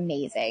show. It's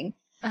amazing.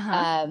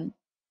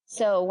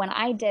 So when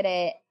I did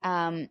it,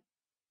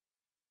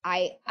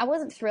 I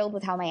wasn't thrilled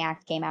with how my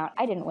act came out.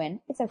 I didn't win.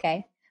 It's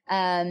okay.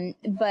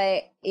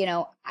 But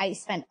I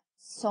spent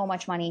so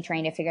much money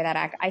trying to figure that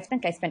act. I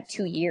spent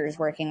 2 years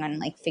working on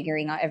like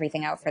figuring out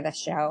everything out for this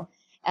show.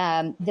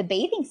 The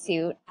bathing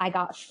suit I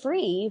got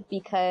free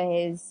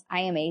because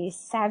I am a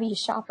savvy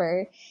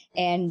shopper,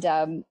 and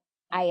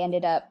I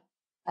ended up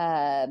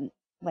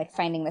like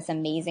finding this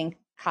amazing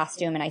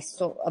costume, and I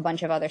stole a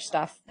bunch of other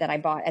stuff that I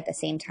bought at the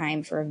same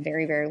time for a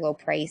very, very low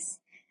price.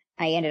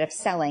 I ended up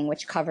selling,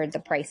 which covered the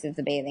price of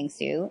the bathing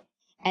suit.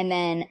 And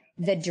then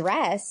the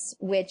dress,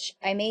 which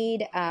I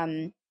made,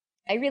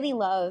 I really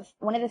love.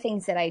 One of the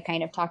things that I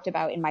kind of talked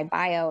about in my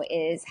bio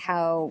is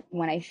how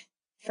when I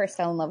first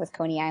fell in love with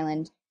Coney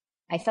Island,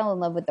 I fell in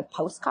love with the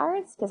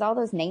postcards, because all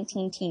those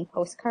 19 teen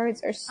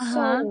postcards are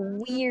so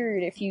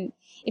weird. If you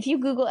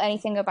Google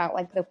anything about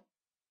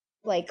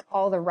like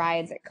all the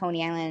rides at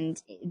Coney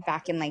Island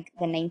back in like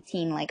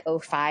the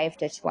 05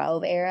 to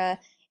 12 era,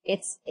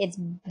 it's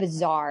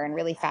bizarre and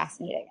really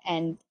fascinating.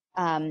 And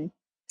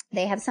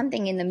they have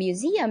something in the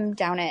museum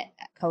down at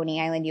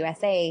Coney Island,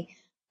 USA,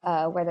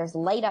 where there's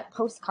light up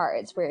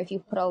postcards where if you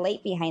put a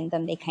light behind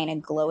them, they kind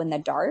of glow in the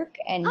dark,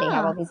 and they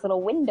have all these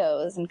little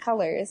windows and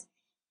colors.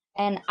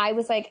 And I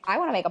was like, I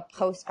want to make a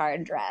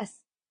postcard dress.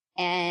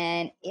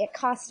 And it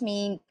cost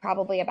me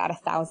probably about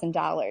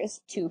 $1,000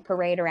 to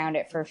parade around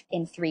it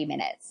in 3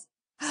 minutes.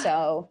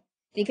 So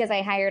because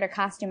I hired a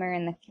costumer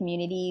in the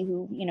community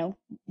who,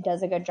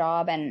 does a good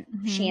job, and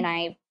she and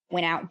I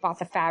went out and bought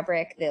the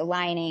fabric, the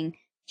lining.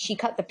 She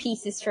cut the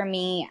pieces for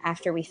me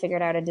after we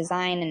figured out a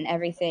design and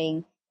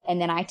everything. And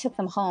then I took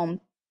them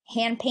home,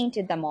 hand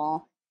painted them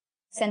all,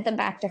 sent them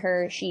back to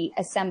her. She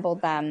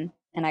assembled them,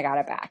 and I got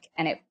it back.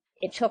 And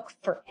it took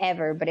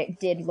forever, but it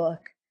did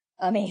look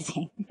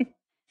amazing. Do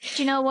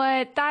you know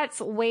what? That's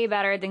way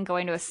better than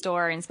going to a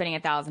store and spending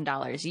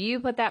 $1,000. You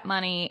put that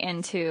money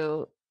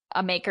into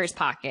a maker's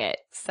pocket.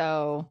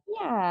 So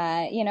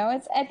yeah,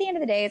 it's at the end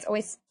of the day, it's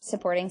always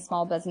supporting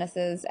small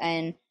businesses.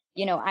 And,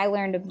 I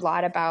learned a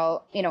lot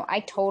about, I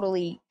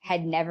totally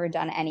had never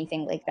done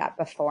anything like that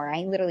before.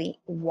 I literally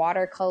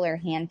watercolor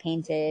hand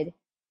painted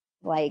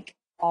like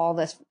all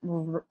this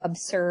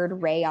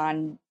absurd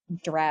rayon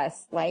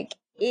dress. Like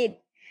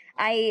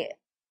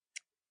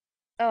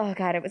oh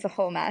God, it was a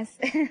whole mess.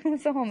 It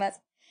was a whole mess.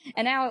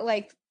 And now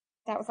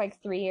that was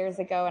like 3 years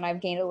ago, and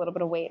I've gained a little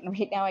bit of weight, and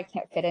right now I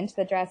can't fit into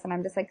the dress, and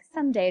I'm just like,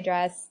 someday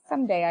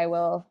I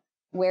will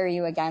wear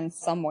you again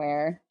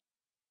somewhere.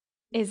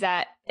 Is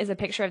a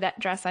picture of that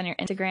dress on your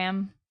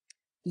Instagram?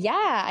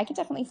 Yeah, I could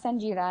definitely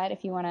send you that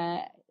if you want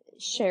to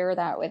share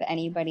that with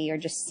anybody or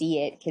just see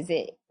it, because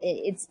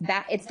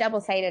it's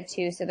double-sided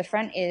too. So the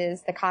front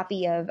is the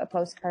copy of a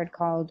postcard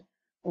called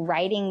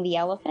Riding the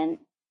Elephant.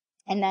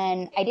 And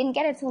then I didn't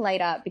get it to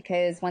light up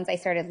because once I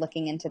started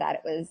looking into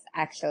that,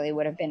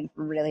 would have been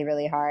really,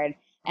 really hard.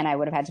 And I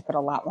would have had to put a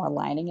lot more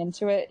lining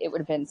into it. It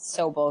would have been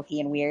so bulky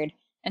and weird.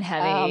 And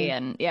heavy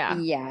and yeah.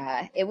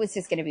 Yeah, it was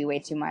just going to be way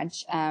too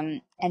much.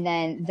 And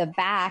then the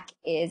back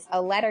is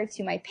a letter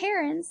to my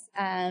parents,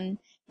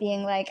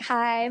 being like,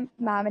 hi,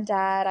 Mom and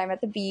Dad, I'm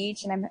at the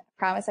beach and I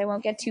promise I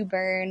won't get too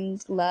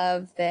burned.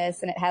 Love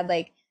this. And it had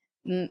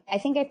I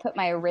think I put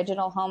my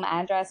original home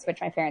address, which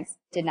my parents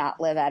did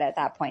not live at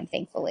that point,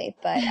 thankfully.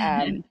 But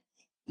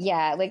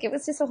yeah, it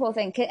was just a whole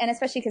thing. And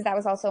especially because that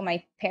was also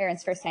my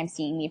parents' first time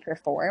seeing me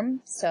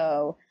perform.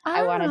 So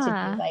I wanted to do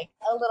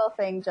a little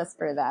thing just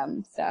for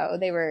them. So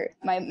they were,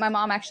 my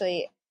mom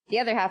actually, the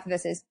other half of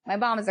this is my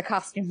mom is a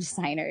costume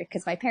designer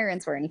because my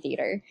parents were in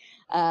theater.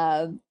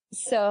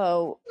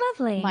 So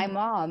lovely. My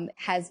mom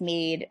has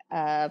made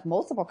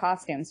multiple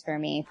costumes for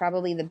me.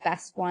 Probably the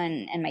best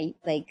one and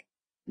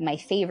my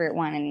favorite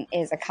one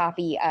is a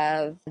copy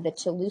of the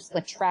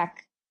Toulouse-Lautrec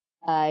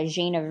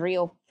Jeanne of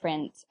Riel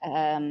print,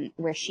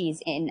 where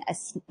she's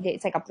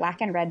it's like a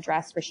black and red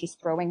dress where she's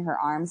throwing her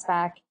arms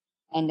back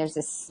and there's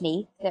a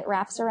snake that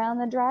wraps around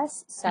the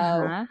dress. So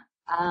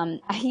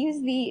I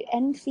use the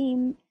end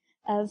theme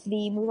of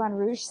the Moulin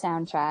Rouge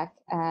soundtrack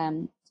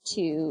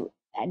to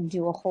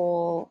do a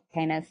whole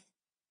kind of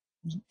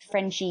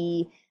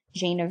Frenchy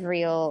Jeanne of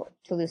Riel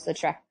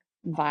Toulouse-Lautrec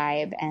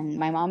vibe, and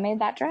my mom made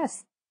that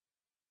dress.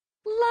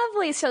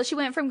 Lovely. So she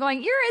went from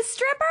going, you're a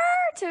stripper,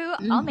 to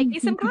I'll make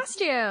you some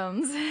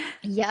costumes.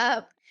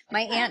 Yep.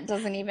 My aunt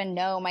doesn't even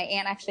know. My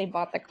aunt actually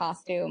bought the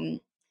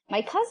costume.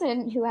 My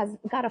cousin, who has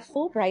got a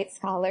Fulbright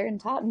scholar and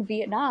taught in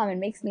Vietnam and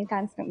makes me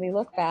constantly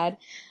look bad,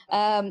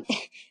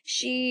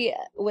 she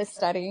was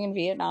studying in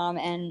Vietnam,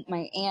 and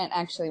my aunt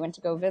actually went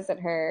to go visit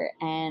her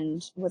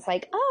and was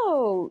like,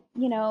 oh,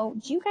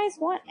 do you guys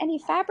want any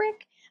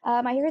fabric?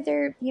 I heard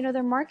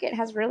their market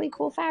has really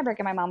cool fabric.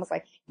 And my mom was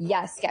like,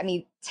 yes, get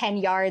me 10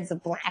 yards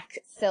of black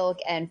silk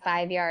and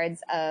 5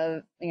 yards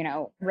of,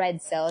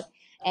 red silk.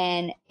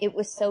 And it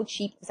was so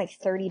cheap. It was like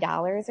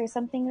 $30 or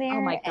something there.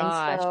 Oh my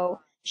gosh. And so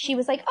she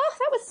was like, oh,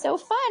 that was so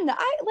fun.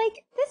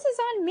 This is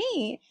on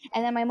me.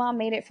 And then my mom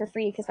made it for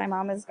free because my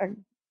mom is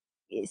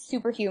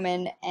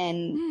superhuman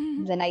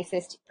and the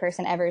nicest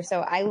person ever.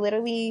 So I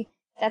literally,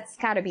 that's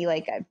gotta be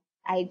like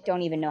I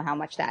don't even know how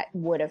much that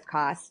would have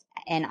cost.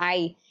 And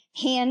I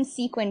hand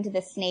sequined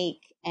the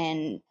snake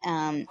and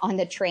on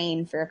the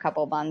train for a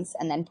couple months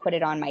and then put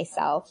it on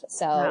myself.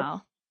 So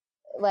wow.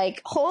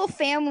 Like whole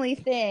family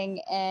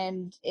thing,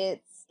 and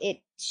it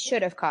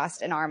should have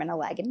cost an arm and a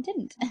leg and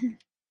didn't.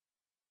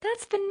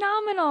 That's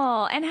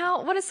phenomenal. And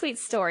what a sweet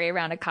story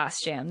around a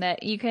costume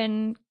that you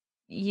can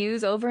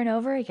use over and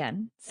over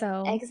again.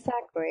 So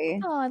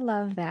exactly. Oh, I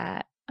love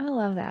that. I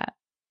love that.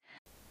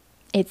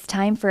 It's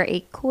time for a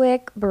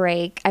quick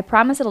break. I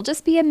promise it'll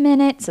just be a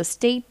minute, so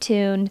stay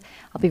tuned.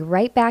 I'll be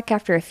right back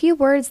after a few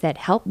words that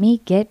help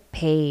me get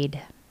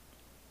paid.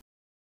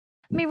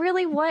 I mean,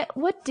 really,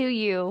 what do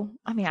you,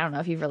 I mean, I don't know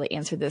if you've really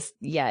answered this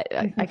yet.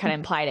 I kind of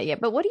implied it yet,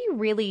 but what do you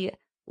really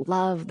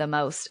love the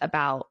most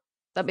about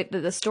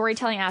the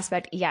storytelling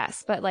aspect?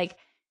 Yes. But like,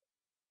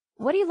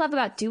 what do you love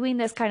about doing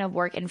this kind of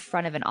work in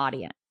front of an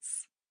audience?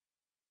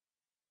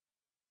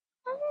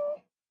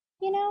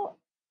 You know,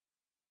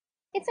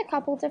 it's a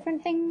couple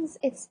different things.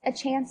 It's a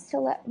chance to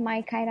let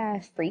my kind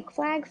of freak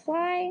flag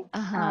fly.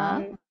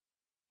 And,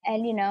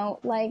 you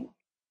know, like,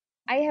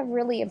 I have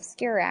really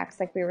obscure acts,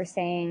 like we were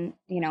saying,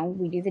 you know,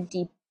 we do the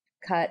deep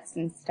cuts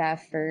and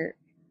stuff for,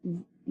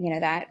 you know,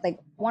 that. Like,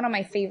 one of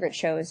my favorite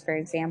shows, for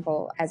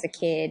example, as a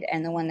kid,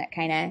 and the one that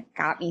kind of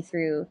got me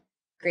through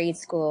grade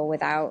school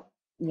without,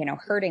 you know,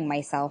 hurting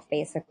myself,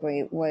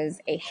 basically, was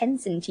a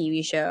Henson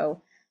TV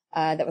show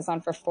that was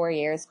on for 4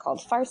 years called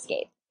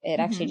Farscape. It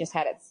actually just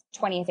had its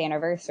 20th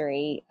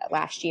anniversary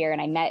last year,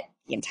 and I met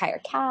the entire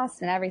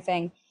cast and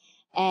everything.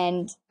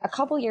 And a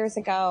couple years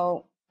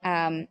ago,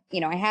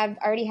 you know, I have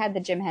already had the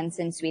Jim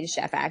Henson Swedish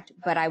Chef act,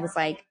 but I was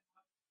like,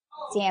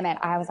 damn it.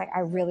 I was like, I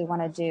really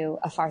want to do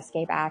a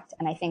Farscape act.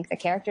 And I think the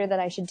character that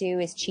I should do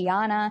is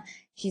Chiana.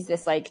 She's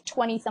this like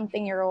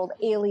 20-something-year-old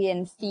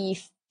alien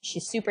thief.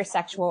 She's super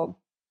sexual.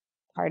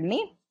 Pardon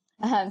me.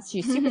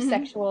 She's super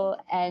sexual.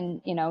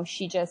 And, you know,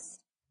 she was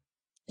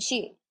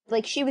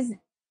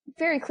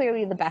very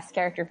clearly the best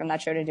character from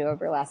that show to do a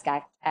burlesque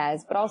act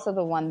as, but also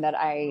the one that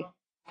I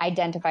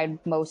identified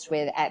most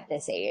with at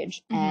this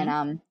age.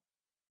 And,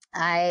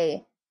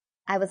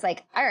 I was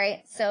like, all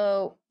right.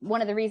 So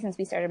one of the reasons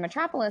we started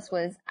Metropolis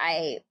was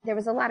there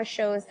was a lot of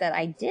shows that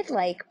I did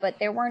like, but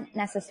there weren't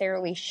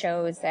necessarily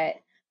shows that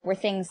were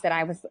things that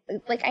I was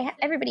like,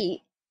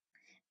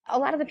 a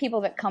lot of the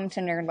people that come to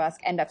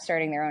Nerdlesque end up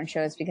starting their own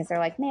shows because they're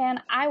like,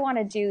 man, I want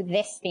to do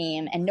this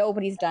theme and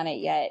nobody's done it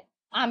yet.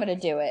 I'm going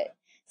to do it.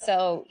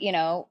 So, you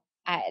know,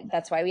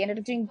 that's why we ended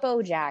up doing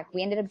BoJack.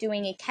 We ended up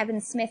doing a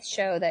Kevin Smith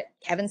show that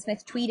Kevin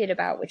Smith tweeted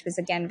about, which was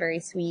again very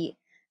sweet.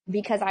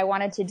 Because I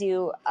wanted to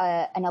do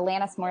an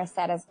Alanis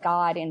Morissette as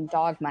God in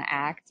Dogma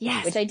act,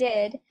 which I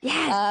did.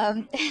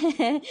 Yes.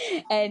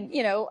 And,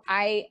 you know,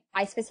 I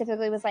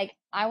specifically was like,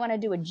 I want to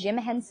do a Jim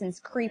Henson's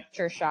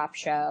Creature Shop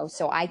show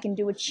so I can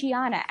do a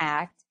Chiana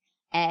act.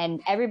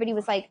 And everybody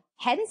was like,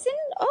 Henson?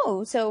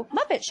 Oh, so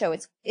Muppet show.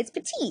 It's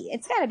petite.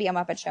 It's got to be a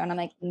Muppet show. And I'm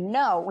like,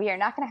 no, we are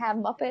not going to have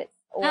Muppets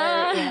or,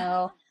 you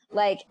know,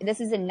 like, this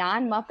is a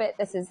non-Muppet.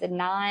 This is a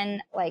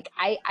like,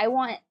 I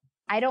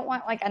don't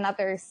want like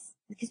another,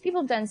 because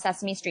people have done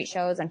Sesame Street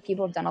shows and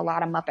people have done a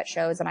lot of Muppet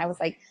shows. And I was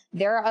like,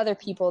 there are other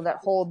people that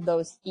hold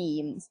those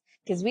themes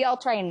because we all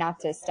try not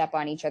to step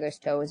on each other's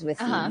toes with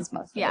themes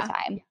most of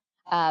the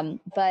time.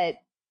 But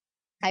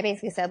I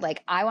basically said,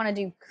 like, I want to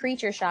do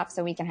Creature Shop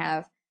so we can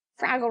have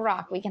Fraggle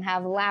Rock, we can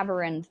have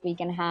Labyrinth, we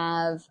can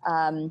have,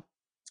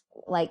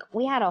 like,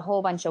 we had a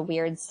whole bunch of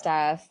weird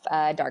stuff.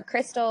 Dark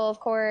Crystal, of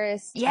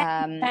course.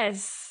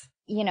 Yes.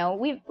 You know,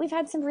 we've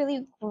had some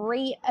really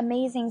great,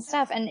 amazing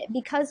stuff. And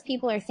because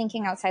people are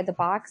thinking outside the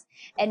box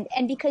and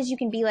because you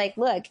can be like,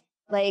 look,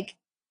 like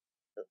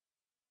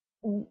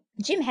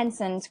Jim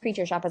Henson's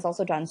Creature Shop has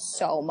also done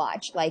so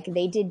much. Like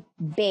they did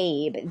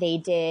Babe, they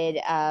did,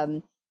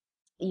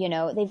 you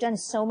know, they've done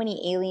so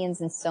many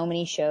aliens and so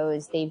many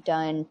shows. They've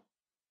done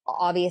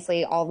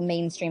obviously all the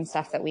mainstream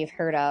stuff that we've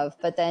heard of,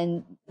 but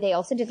then they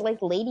also did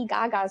like Lady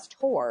Gaga's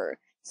tour.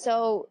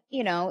 So,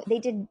 you know, they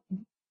did,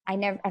 I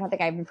don't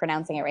think I've been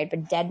pronouncing it right,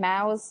 but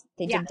Deadmau5,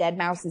 they did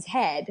Deadmau5's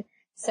Head.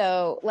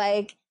 So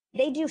like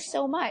they do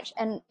so much.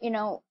 And, you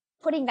know,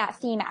 putting that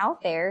theme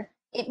out there,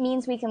 it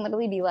means we can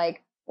literally be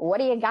like, what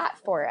do you got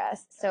for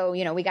us? So,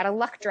 you know, we got a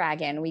Luck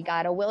Dragon, we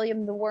got a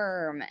William the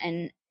Worm,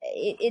 and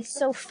it's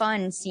so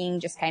fun seeing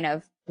just kind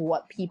of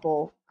what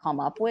people come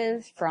up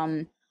with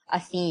from a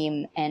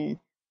theme. And,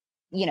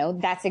 you know,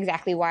 that's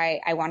exactly why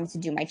I wanted to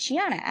do my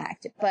Chiana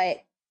act.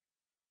 But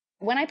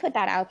when I put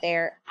that out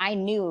there, I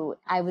knew,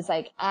 I was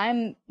like,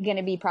 I'm going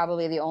to be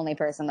probably the only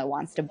person that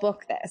wants to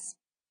book this.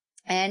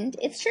 And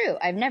it's true.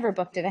 I've never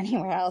booked it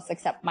anywhere else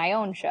except my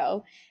own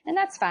show. And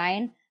that's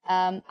fine.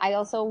 I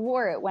also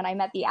wore it when I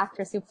met the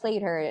actress who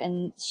played her,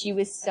 and she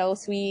was so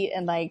sweet,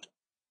 and like,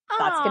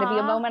 that's going to be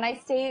a moment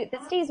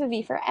that stays with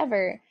me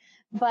forever.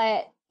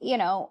 But, you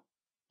know,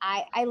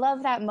 I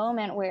love that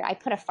moment where I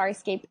put a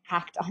Farscape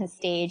act on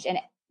stage, and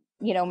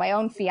you know, my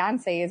own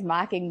fiance is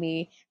mocking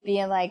me,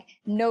 being like,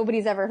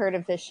 nobody's ever heard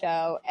of this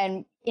show,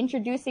 and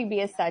introducing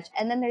me as such.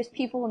 And then there's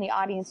people in the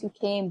audience who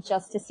came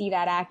just to see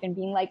that act and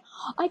being like,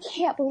 I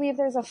can't believe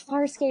there's a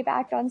Farscape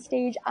act on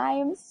stage. I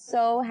am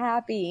so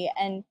happy.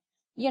 And,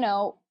 you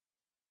know,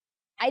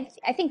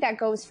 I think that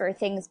goes for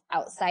things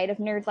outside of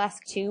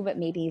Nerdlesque too, but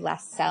maybe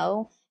less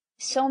so.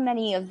 So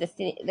many of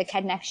the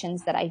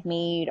connections that I've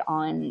made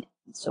on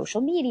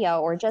social media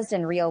or just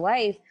in real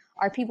life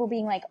are people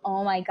being like,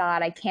 oh my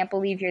God, I can't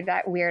believe you're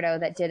that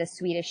weirdo that did a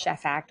Swedish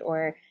Chef act,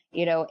 or,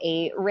 you know,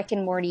 a Rick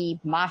and Morty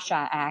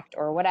Masha act,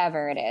 or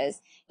whatever it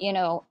is. You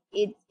know,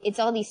 it's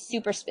all these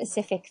super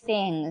specific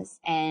things,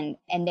 and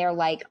they're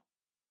like,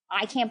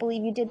 I can't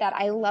believe you did that.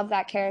 I love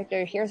that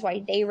character. Here's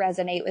why they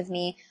resonate with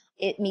me.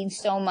 It means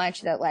so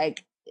much that,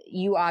 like,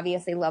 you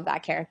obviously love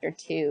that character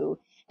too.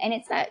 And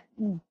it's that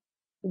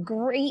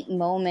great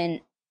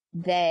moment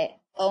that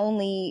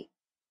only,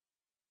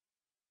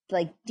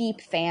 like,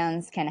 deep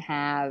fans can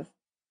have.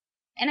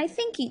 And I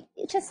think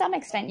to some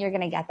extent you're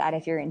going to get that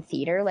if you're in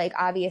theater. Like,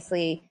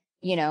 obviously,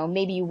 you know,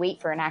 maybe you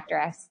wait for an actor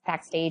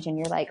backstage and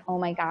you're like, oh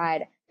my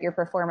God, your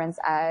performance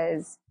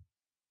as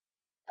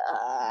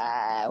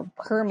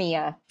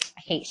Hermia,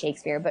 I hate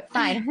Shakespeare, but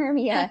fine,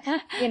 Hermia,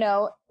 you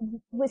know,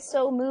 was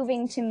so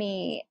moving to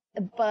me.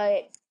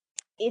 But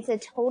it's a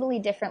totally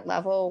different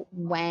level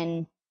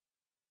when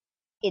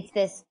it's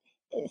this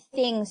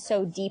thing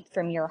so deep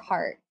from your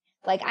heart.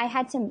 Like, I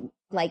had to,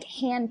 like,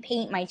 hand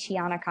paint my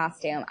Chiana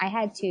costume. I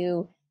had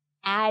to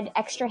add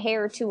extra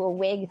hair to a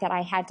wig that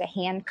I had to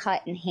hand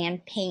cut and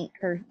hand paint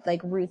her,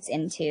 like, roots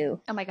into.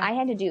 Oh my God. I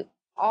had to do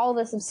all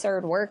this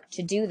absurd work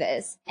to do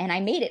this, and I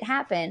made it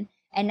happen.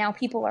 And now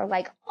people are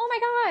like, oh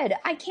my God,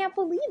 I can't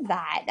believe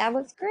that. That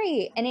looks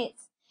great. And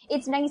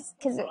it's nice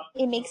because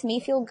it makes me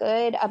feel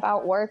good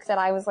about work that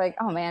I was like,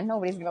 oh man,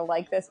 nobody's going to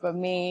like this but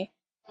me.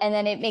 And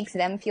then it makes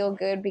them feel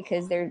good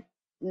because they're,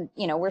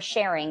 you know, we're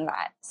sharing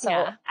that. So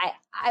yeah.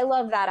 I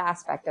love that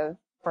aspect of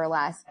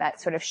burlesque,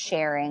 that sort of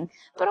sharing.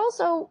 But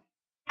also,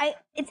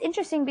 it's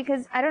interesting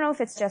because I don't know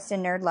if it's just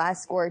in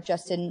Nerdlesque or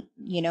just in,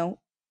 you know,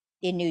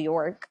 in New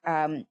York,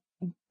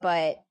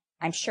 but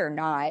I'm sure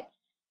not.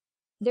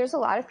 There's a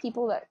lot of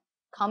people that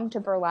come to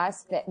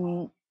burlesque that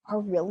are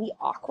really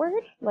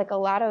awkward. Like, a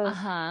lot of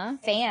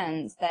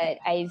fans that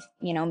I've,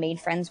 you know, made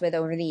friends with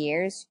over the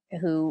years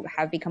who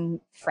have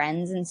become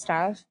friends and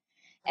stuff.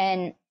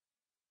 And,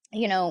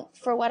 you know,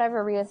 for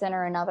whatever reason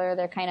or another,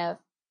 they're kind of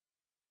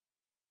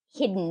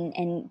hidden,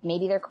 and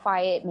maybe they're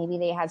quiet. Maybe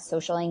they have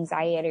social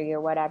anxiety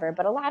or whatever.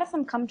 But a lot of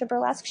them come to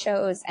burlesque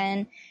shows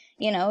and,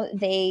 you know,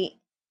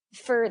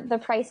 for the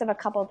price of a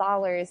couple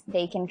dollars,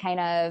 they can kind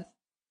of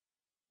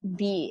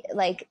be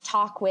like,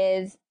 talk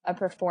with a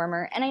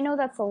performer. And I know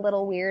that's a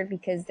little weird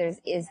because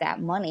is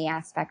that money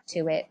aspect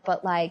to it,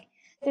 but like,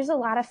 there's a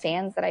lot of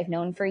fans that I've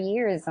known for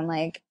years, and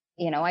like,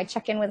 you know, I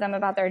check in with them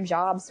about their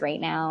jobs right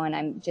now, and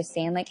I'm just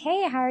saying like,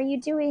 hey, how are you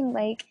doing?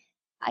 Like,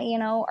 you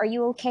know, are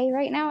you okay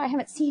right now? I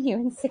haven't seen you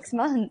in 6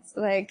 months.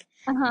 Like,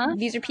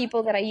 these are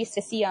people that I used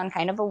to see on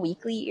kind of a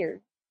weekly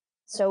or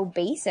so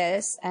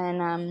basis.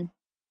 And,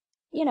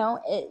 you know,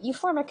 you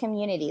form a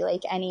community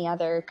like any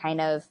other kind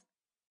of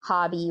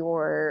hobby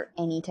or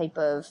any type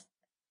of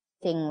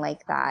thing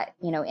like that,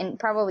 you know, and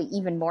probably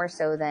even more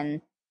so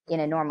than in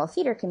a normal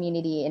theater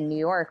community in New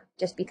York,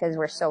 just because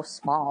we're so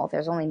small.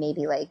 There's only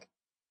maybe like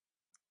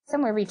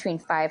somewhere between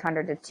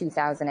 500 to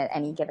 2,000 at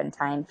any given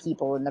time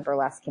people in the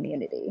burlesque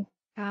community.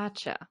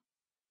 Gotcha.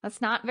 That's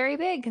not very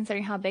big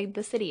considering how big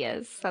the city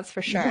is. That's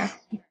for sure.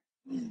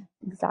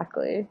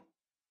 Exactly.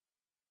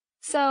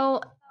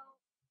 So,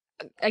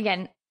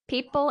 again,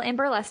 people in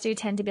burlesque do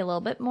tend to be a little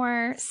bit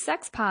more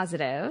sex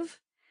positive.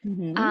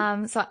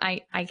 Mm-hmm. So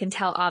I can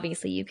tell,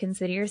 obviously, you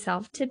consider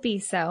yourself to be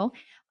so.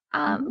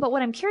 But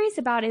what I'm curious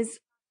about is,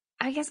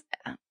 I guess,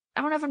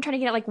 I don't know if I'm trying to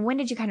get at, like, when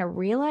did you kind of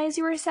realize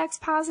you were sex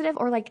positive?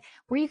 Or, like,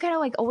 were you kind of,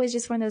 like, always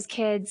just one of those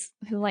kids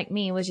who, like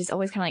me, was just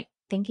always kind of, like,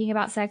 thinking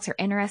about sex or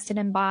interested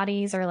in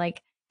bodies? Or,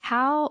 like,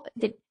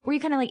 were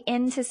you kind of, like,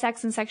 into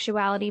sex and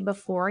sexuality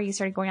before you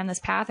started going on this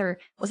path? Or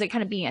was it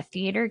kind of being a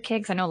theater kid?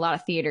 Because I know a lot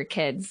of theater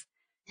kids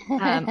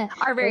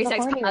are very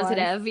sex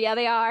positive. Yeah,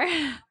 they are.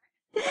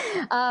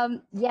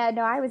 Yeah,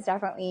 no, I was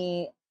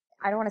definitely,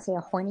 I don't want to say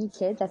a horny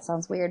kid. That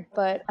sounds weird,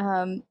 but,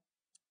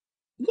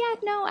 yeah,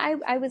 no,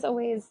 I was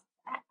always,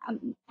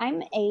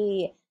 I'm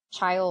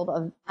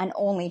an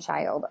only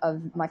child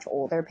of much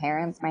older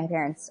parents. My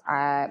parents,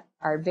 are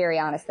very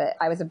honest that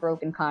I was a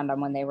broken condom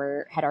when they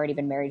had already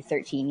been married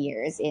 13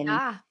 years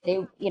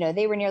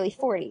they were nearly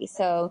 40.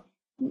 So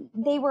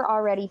they were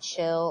already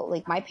chill.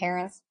 Like, my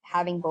parents,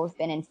 having both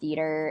been in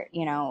theater,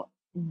 you know,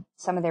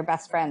 some of their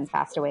best friends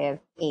passed away of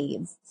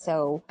AIDS.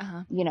 So,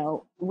 you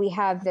know, we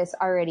have this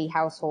already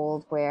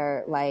household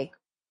where, like,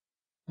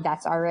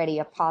 that's already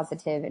a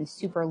positive and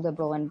super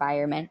liberal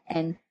environment.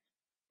 And,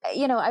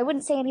 you know, I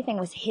wouldn't say anything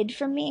was hid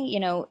from me. You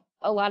know,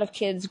 a lot of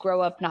kids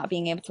grow up not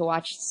being able to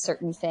watch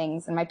certain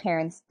things, and my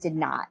parents did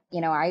not. You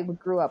know, I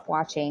grew up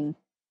watching,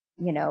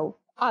 you know,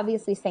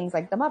 obviously things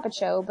like The Muppet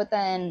Show, but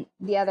then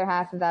the other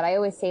half of that, I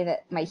always say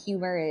that my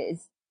humor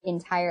is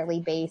entirely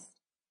based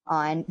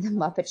on the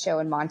Muppet Show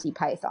and Monty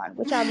Python,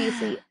 which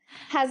obviously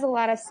has a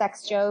lot of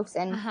sex jokes.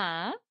 And,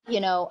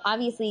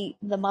 obviously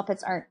the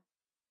Muppets aren't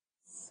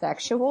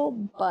sexual,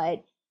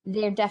 but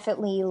they're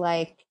definitely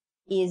like,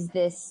 is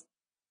this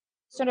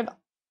sort of,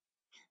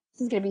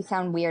 this is going to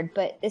sound weird,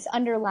 but this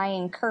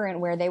underlying current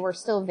where they were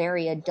still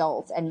very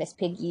adult, and Miss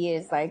Piggy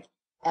is like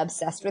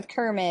obsessed with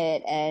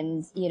Kermit,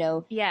 and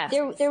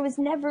there was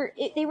never,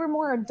 they were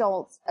more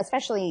adults,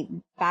 especially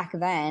back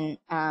then,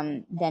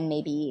 than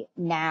maybe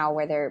now,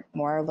 where they're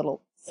more a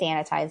little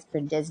sanitized for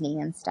Disney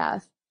and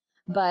stuff.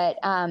 But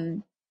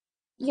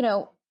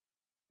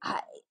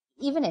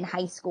even in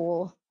high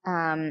school,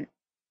 I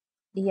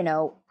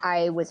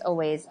was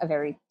always a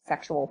very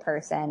sexual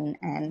person,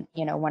 and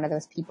one of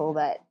those people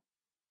that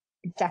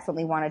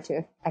definitely wanted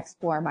to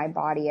explore my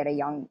body at a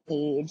young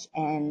age.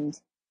 And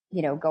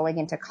going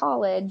into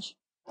college,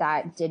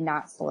 that did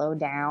not slow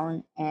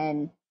down.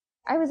 And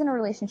I was in a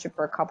relationship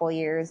for a couple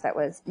years that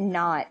was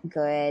not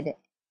good.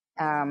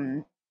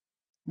 The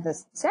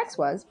sex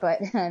was,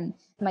 but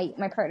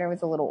my partner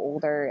was a little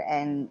older,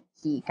 and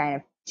he kind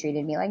of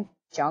treated me like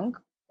junk.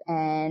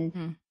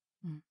 And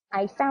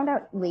I found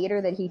out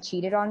later that he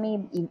cheated on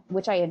me,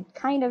 which I had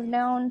kind of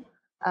known.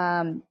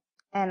 And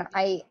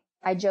I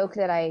joke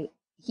that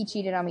he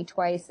cheated on me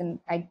twice, and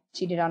I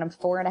cheated on him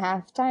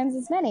 4.5 times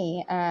as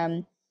many.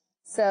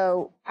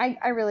 So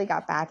I really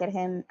got back at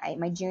him.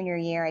 My junior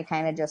year, I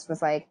kind of just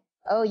was like,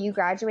 oh, you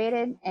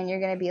graduated and you're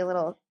going to be a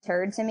little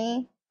turd to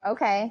me?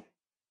 Okay,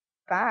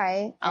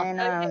 bye.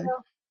 And,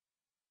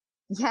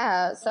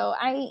 so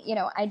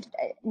I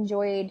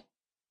enjoyed,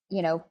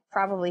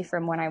 probably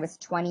from when I was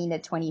 20 to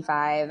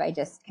 25, I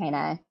just kind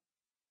of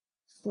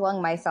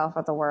flung myself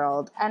at the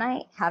world, and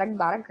I had a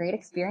lot of great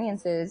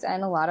experiences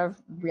and a lot of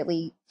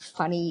really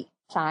funny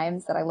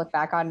times that I look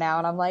back on now,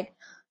 and I'm like,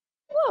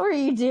 what were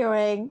you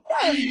doing?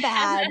 That was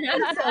bad.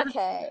 It's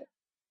okay.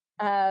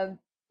 And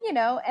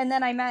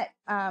then I met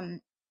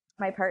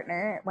my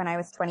partner when I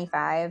was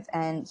 25,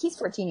 and he's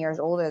 14 years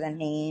older than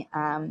me,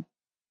 and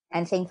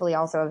thankfully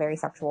also a very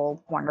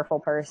sexual,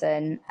 wonderful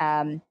person.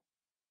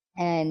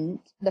 And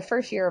the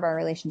first year of our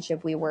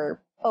relationship, we were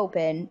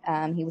open.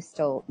 He was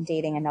still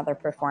dating another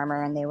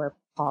performer, and they were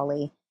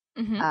poly.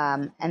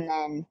 And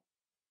then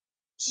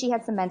she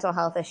had some mental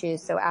health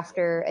issues. So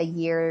after a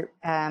year,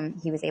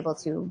 he was able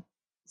to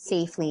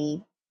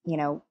safely,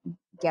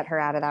 get her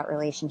out of that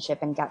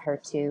relationship and get her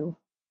to,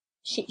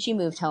 she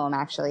moved home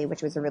actually,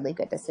 which was a really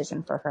good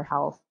decision for her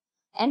health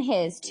and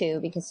his too,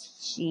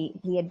 because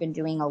he had been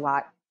doing a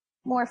lot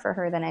more for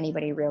her than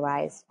anybody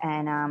realized.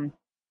 And,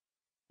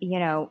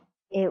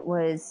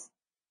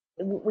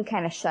 we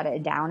kind of shut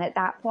it down at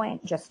that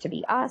point just to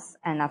be us.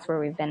 And that's where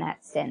we've been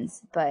at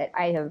since. But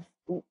I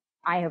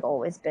have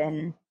always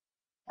been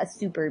a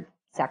super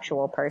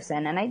sexual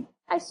person. And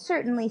I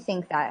certainly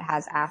think that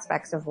has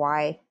aspects of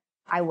why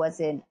I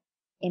wasn't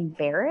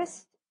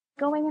embarrassed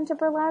going into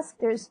burlesque.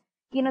 There's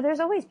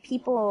always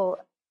people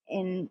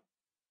in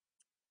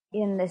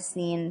this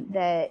scene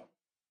that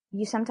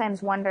you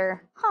sometimes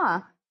wonder,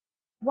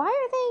 why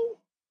are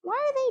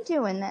they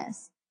doing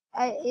this?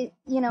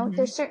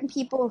 There's certain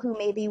people who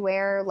maybe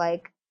wear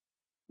like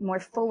more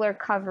fuller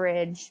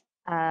coverage,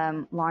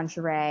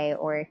 lingerie,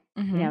 or,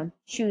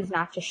 choose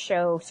not to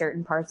show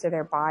certain parts of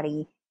their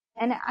body.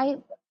 And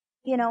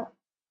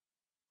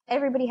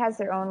everybody has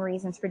their own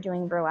reasons for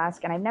doing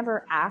burlesque, and I've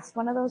never asked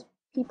one of those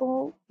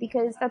people,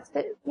 because that's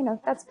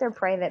their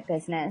private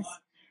business.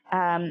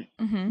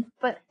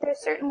 But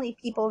there's certainly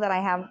people that I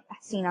have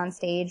seen on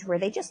stage where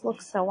they just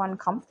look so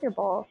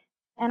uncomfortable.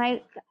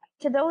 And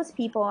to those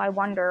people, I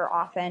wonder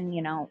often,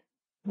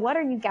 what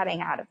are you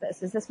getting out of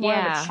this? Is this more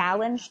of a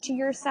challenge to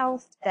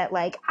yourself that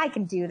like, I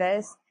can do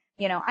this,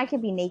 I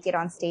could be naked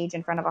on stage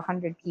in front of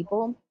 100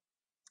 people,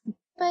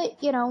 but,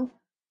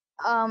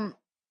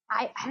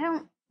 I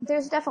don't,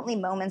 there's definitely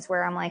moments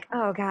where I'm like,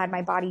 oh God,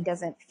 my body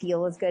doesn't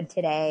feel as good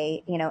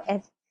today.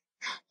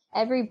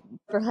 Every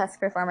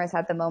burlesque performer's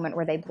had the moment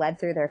where they bled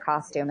through their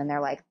costume and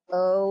they're like,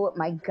 oh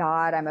my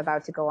God, I'm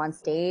about to go on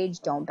stage.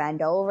 Don't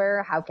bend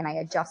over. How can I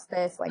adjust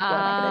this? Like, what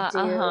am I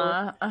going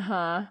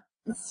to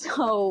do?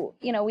 So,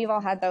 we've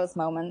all had those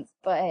moments,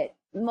 but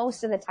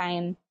most of the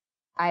time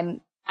I'm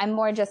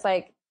more just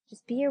like,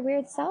 just be your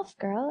weird self,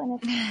 girl. And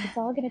it's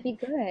all going to be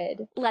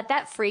good. Let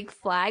that freak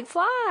flag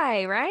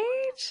fly,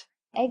 right?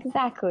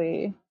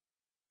 Exactly.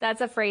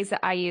 That's a phrase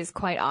that I use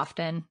quite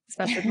often,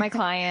 especially with my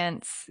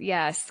clients.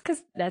 Yes,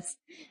 because that's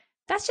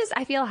just,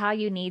 I feel, how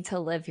you need to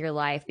live your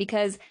life,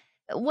 because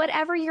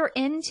whatever you're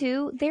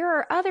into, there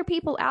are other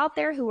people out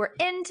there who are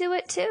into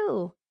it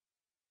too.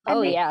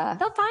 And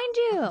they'll find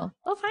you.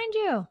 They'll find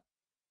you.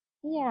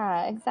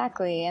 Yeah,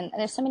 exactly. And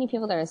there's so many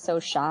people that are so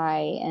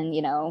shy, and,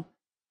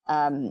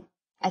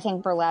 I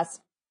think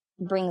burlesque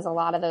brings a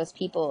lot of those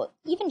people,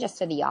 even just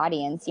to the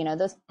audience,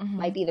 those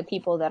might be the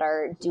people that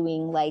are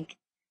doing like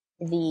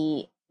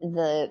the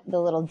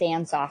little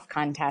dance off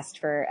contest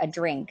for a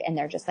drink, and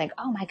they're just like,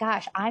 oh my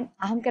gosh, I'm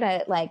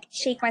gonna like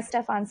shake my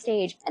stuff on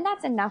stage, and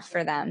that's enough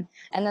for them.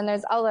 And then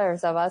there's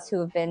others of us who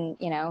have been,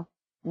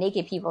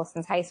 naked people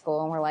since high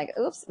school. And we're like,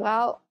 oops,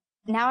 well,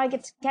 now I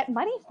get to get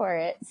money for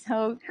it.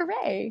 So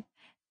hooray.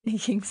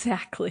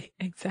 Exactly.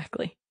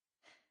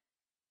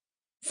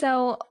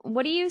 So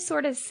what do you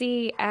sort of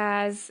see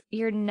as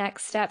your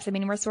next steps? I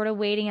mean, we're sort of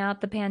waiting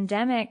out the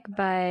pandemic,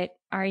 but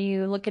are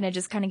you looking to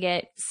just kind of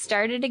get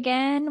started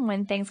again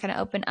when things kind of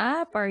open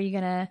up? Or are you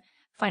going to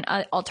find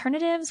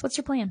alternatives? What's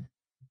your plan?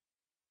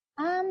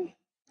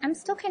 I'm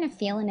still kind of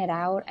feeling it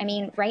out. I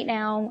mean, right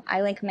now,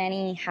 I, like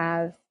many,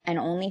 have an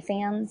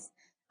OnlyFans.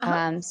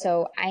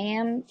 So I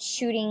am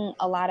shooting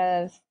a lot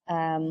of,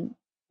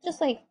 just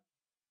like,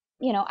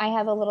 you know, I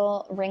have a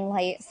little ring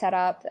light set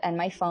up and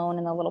my phone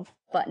and a little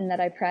button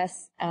that I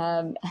press.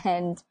 And,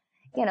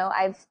 you know,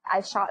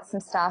 I've shot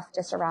some stuff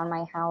just around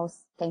my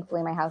house.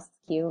 Thankfully, my house is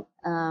cute.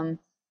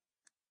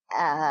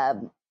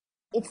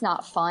 It's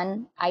not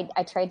fun.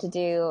 I tried to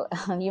do,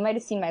 you might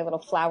have seen my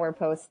little flower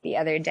post the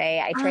other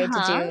day. I tried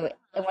to do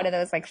one of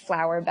those like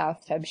flower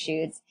bathtub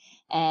shoots,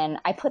 and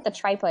I put the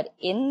tripod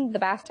in the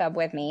bathtub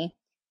with me,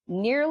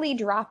 nearly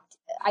dropped.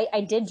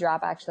 I did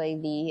drop actually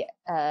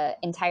the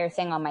entire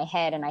thing on my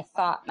head, and I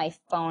thought my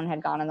phone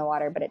had gone in the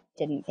water, but it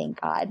didn't, thank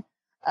God.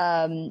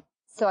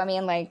 So I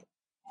mean, like,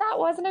 that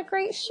wasn't a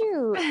great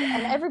shoot,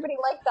 and everybody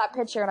liked that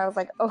picture, and I was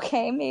like,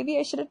 okay, maybe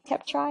I should have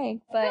kept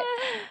trying, but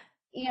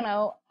you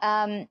know,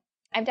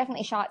 I've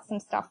definitely shot some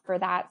stuff for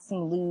that,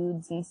 some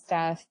lewds and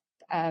stuff.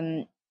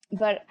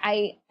 But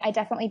I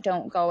definitely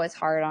don't go as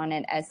hard on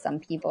it as some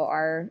people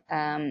are.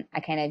 I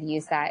kind of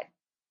use that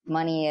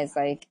money as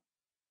like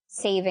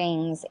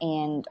savings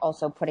and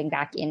also putting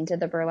back into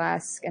the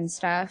burlesque and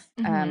stuff.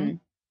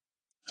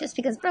 Just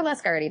because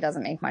burlesque already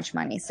doesn't make much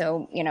money.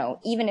 So, you know,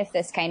 even if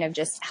this kind of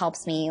just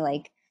helps me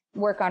like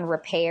work on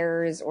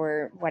repairs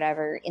or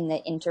whatever in the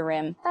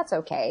interim, that's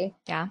okay.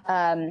 Yeah.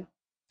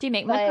 Do you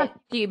make much?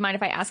 Do you mind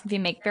if I ask if you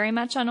make very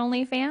much on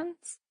OnlyFans?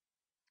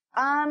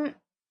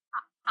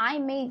 I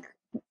make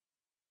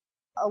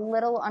a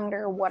little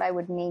under what I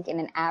would make in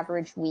an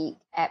average week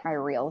at my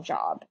real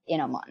job in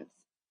a month.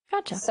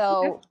 Gotcha.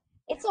 So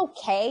it's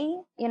okay.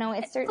 You know,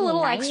 it's certainly a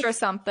little nice. Extra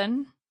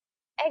something.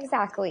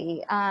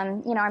 Exactly.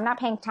 You know, I'm not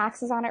paying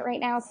taxes on it right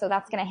now, so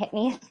that's going to hit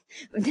me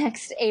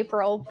next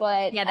April.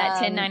 But yeah,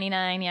 that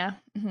 1099. Yeah.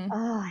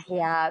 Oh,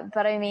 yeah.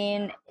 But I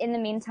mean, in the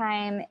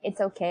meantime,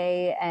 it's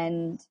okay.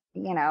 And,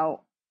 you know,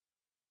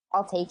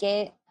 I'll take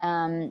it.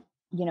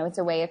 You know, it's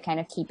a way of kind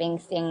of keeping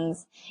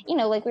things, you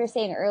know, like we were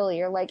saying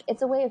earlier, like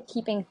it's a way of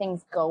keeping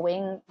things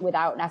going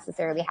without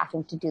necessarily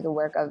having to do the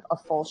work of a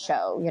full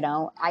show. You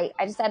know, I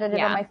just edit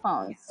it on my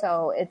phone.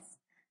 So it's,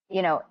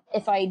 you know,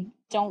 if I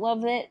don't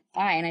love it,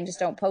 fine. I just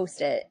don't post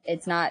it.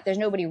 It's not, there's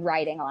nobody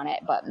writing on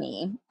it but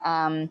me.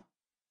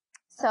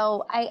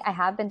 So I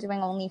have been doing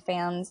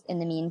OnlyFans in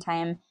the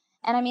meantime.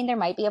 And I mean, there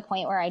might be a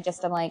point where I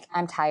just am like,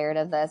 I'm tired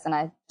of this and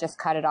I just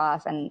cut it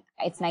off. And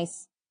it's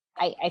nice.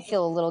 I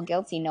feel a little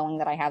guilty knowing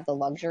that I have the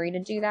luxury to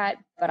do that.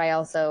 But I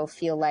also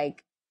feel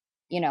like,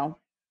 you know,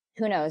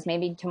 who knows,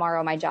 maybe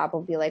tomorrow my job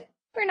will be like,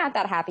 we're not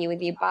that happy with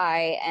you.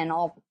 Bye. And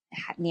I'll,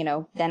 you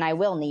know, then I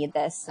will need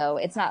this. So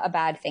it's not a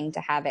bad thing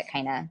to have it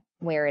kind of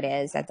where it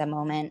is at the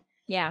moment.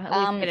 Yeah.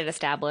 At least get it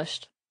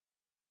established.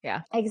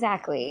 Yeah,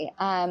 exactly.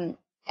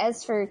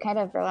 As for kind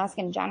of burlesque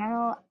in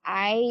general,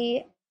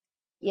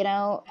 you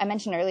know, I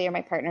mentioned earlier,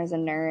 my partner's a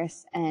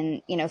nurse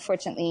and, you know,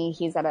 fortunately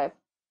he's at a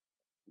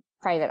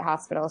private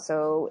hospital.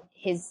 So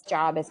his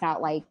job is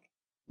not like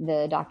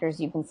the doctors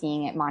you've been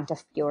seeing at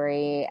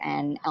Montefiore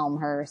and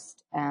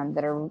Elmhurst,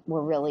 that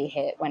were really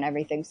hit when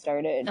everything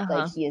started.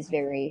 Like he is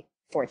very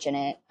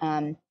fortunate.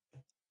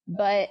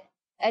 But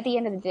at the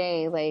end of the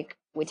day, like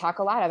we talk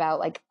a lot about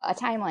like a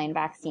timeline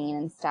vaccine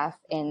and stuff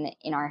in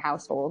our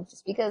household,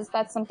 just because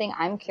that's something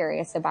I'm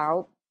curious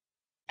about.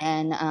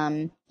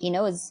 And, he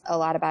knows a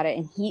lot about it,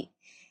 and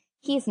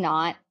he's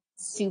not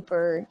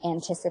super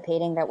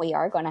anticipating that we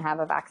are going to have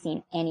a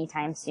vaccine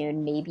anytime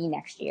soon, maybe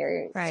next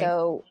year. Right.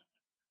 So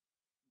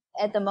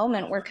at the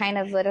moment, we're kind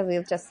of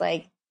literally just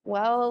like,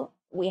 well,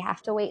 we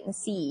have to wait and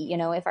see, you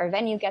know, if our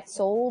venue gets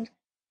sold,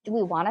 do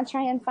we want to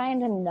try and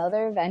find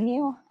another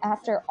venue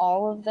after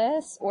all of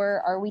this,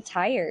 or are we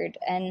tired?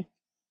 And,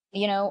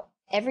 you know,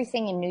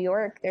 everything in New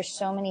York, there's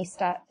so many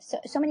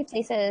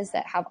places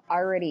that have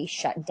already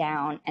shut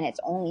down, and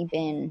it's only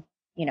been,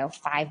 you know,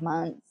 5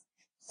 months.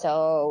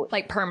 So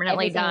like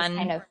permanently done.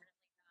 Kind of,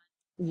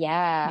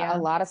 yeah, a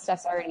lot of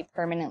stuff's already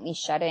permanently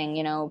shutting.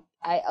 You know,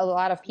 a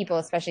lot of people,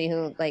 especially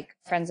who like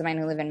friends of mine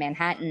who live in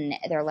Manhattan,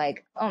 they're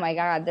like, oh my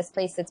God, this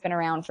place that's been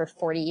around for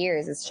 40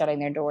 years is shutting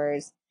their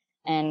doors.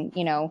 And,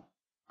 you know,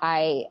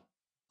 I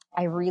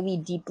really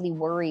deeply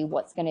worry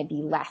what's going to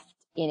be left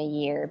in a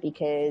year,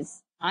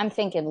 because I'm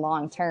thinking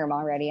long term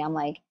already. I'm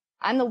like,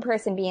 I'm the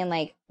person being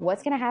like,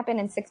 what's going to happen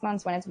in 6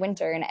 months when it's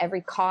winter and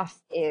every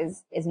cough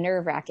is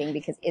nerve wracking,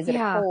 because is it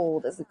a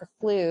cold? Is it the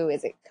flu?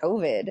 Is it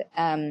COVID?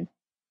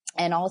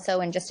 And also,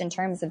 and just in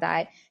terms of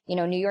that, you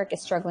know, New York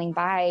is struggling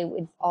by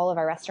with all of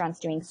our restaurants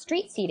doing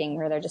street seating,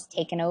 where they're just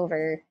taking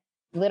over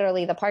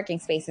literally the parking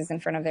spaces in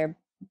front of their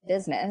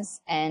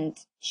business. And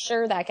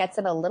sure, that gets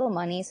them a little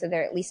money, so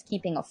they're at least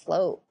keeping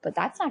afloat, but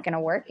that's not going to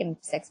work in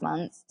 6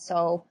 months.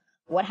 So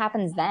what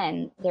happens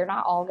then? They're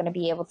not all going to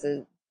be able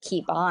to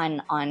keep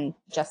on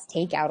just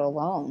takeout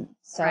alone.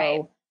 So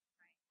right.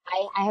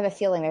 I have a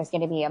feeling there's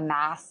going to be a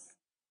mass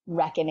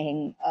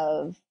reckoning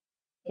of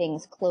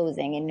things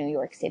closing in New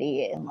York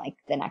City in like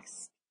the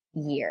next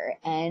year.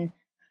 And,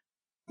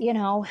 you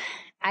know,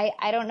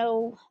 I don't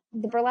know,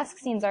 the burlesque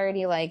scene's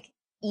already like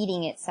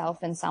eating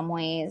itself in some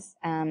ways.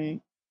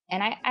 And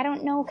I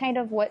don't know kind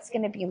of what's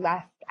going to be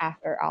left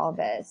after all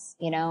this,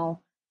 you know.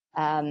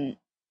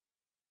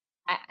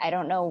 I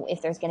don't know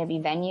if there's going to be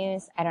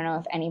venues. I don't know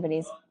if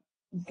anybody's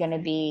going to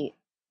be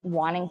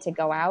wanting to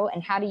go out.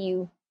 And how do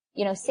you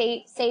know,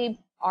 say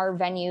our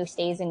venue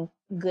stays in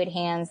good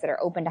hands that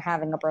are open to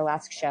having a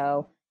burlesque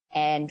show,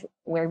 and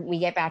where we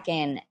get back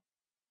in,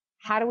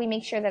 how do we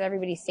make sure that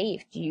everybody's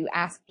safe? Do you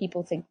ask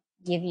people to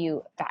give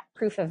you that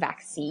proof of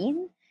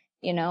vaccine?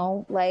 You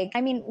know, like,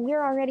 I mean,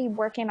 we're already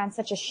working on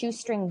such a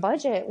shoestring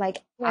budget. Like,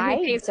 I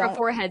pays for a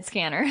forehead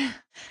scanner.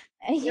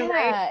 Yeah,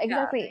 right?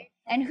 Exactly.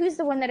 Yeah. And who's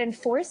the one that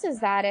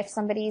enforces that if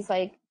somebody's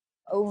like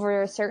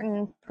over a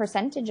certain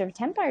percentage of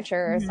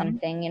temperature or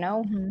something, you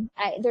know?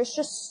 There's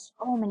just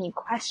so many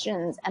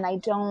questions, and I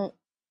don't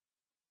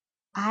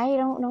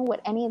know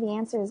what any of the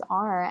answers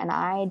are, and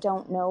I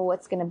don't know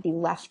what's going to be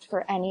left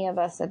for any of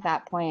us at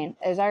that point.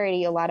 There's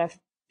already a lot of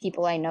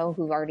people I know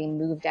who've already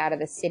moved out of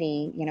the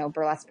city, you know,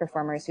 burlesque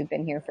performers who've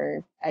been here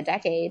for a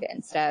decade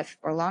and stuff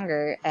or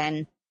longer.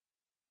 And,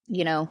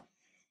 you know,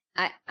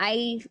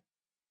 I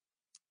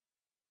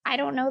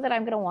don't know that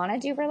I'm going to want to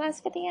do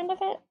burlesque at the end of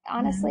it.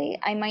 Honestly,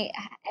 I might,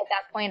 at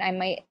that point, I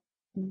might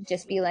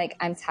just be like,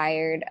 I'm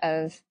tired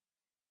of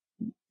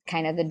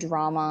kind of the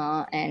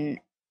drama and,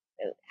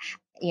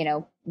 you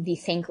know, the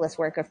thankless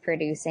work of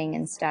producing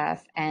and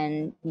stuff.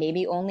 And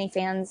maybe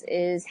OnlyFans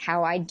is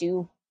how I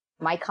do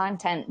my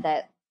content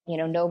that, you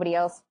know, nobody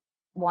else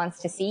wants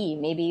to see.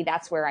 Maybe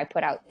that's where I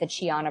put out the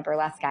Chiana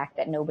burlesque act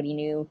that nobody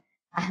knew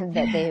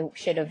that they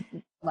should have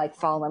like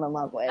fallen in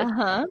love with.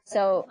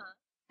 So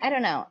I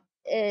don't know.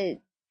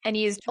 And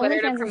use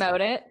Twitter to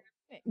promote it.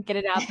 Get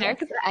it out there.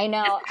 I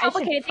know. I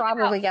should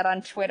probably get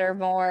on Twitter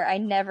more. I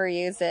never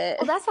use it.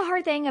 Well, that's the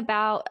hard thing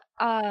about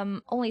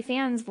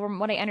OnlyFans, from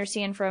what I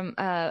understand from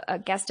a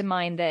guest of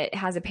mine that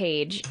has a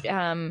page.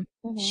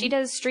 She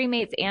does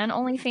Streammates and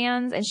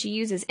OnlyFans, and she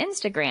uses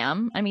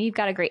Instagram. I mean, you've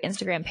got a great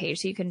Instagram page,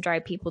 so you can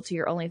drive people to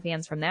your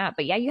OnlyFans from that.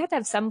 But yeah, you have to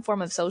have some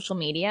form of social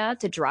media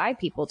to drive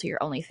people to your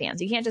OnlyFans.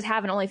 You can't just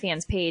have an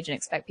OnlyFans page and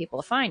expect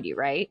people to find you,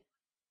 right?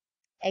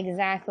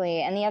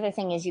 Exactly. And the other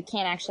thing is you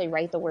can't actually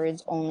write the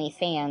words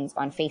OnlyFans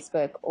on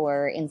Facebook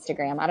or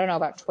Instagram. I don't know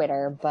about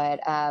Twitter, but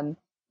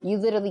you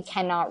literally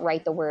cannot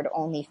write the word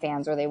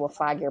OnlyFans or they will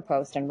flag your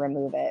post and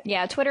remove it.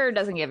 Yeah, Twitter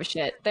doesn't give a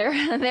shit. They're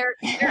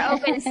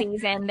open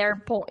season.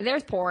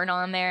 There's porn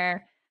on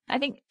there. I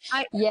think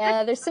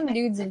there's some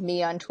nudes of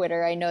me on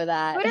Twitter. I know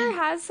that. Twitter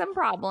has some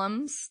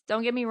problems.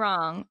 Don't get me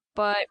wrong.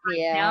 But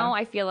now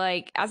I feel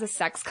like as a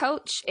sex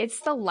coach,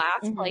 it's the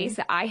last place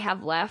that I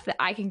have left that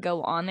I can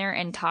go on there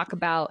and talk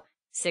about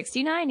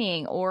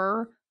 69ing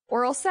or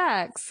oral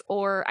sex,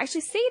 or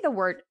actually say the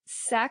word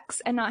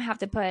sex and not have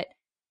to put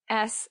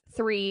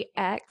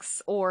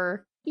S3X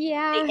or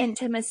the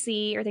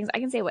intimacy or things. I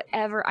can say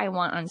whatever I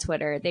want on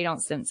Twitter. They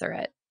don't censor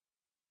it.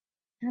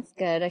 That's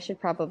good. I should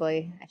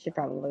probably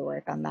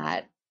work on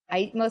that.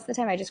 Most of the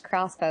time I just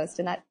cross post,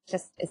 and that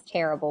just is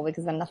terrible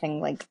because then nothing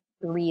like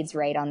reads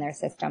right on their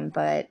system.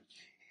 But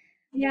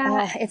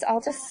it's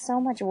all just so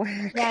much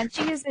work. Yeah, and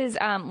she uses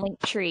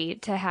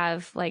Linktree to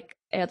have like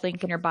a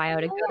link in her bio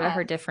to go to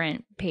her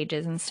different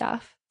pages and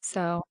stuff.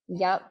 So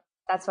yep,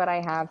 that's what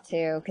I have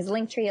too, because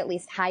Linktree at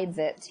least hides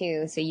it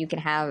too, so you can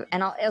have,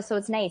 and also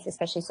it's nice,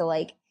 especially so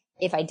like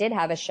if I did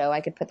have a show,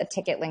 I could put the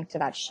ticket link to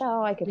that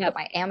show. I could put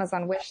my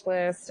Amazon wish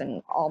list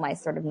and all my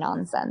sort of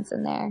nonsense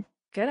in there.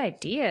 Good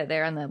idea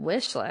there on the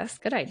wish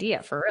list. Good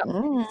idea, for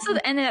real. So,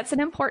 and that's an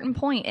important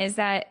point, is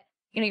that,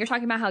 you know, you're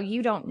talking about how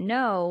you don't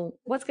know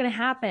what's going to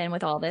happen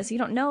with all this. You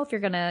don't know if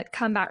you're going to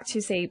come back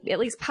to, say, at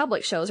least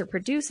public shows or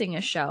producing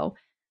a show.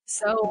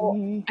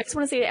 So I just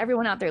want to say to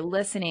everyone out there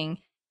listening,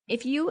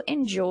 if you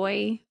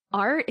enjoy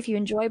art, if you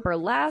enjoy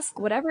burlesque,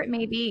 whatever it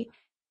may be,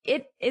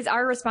 it is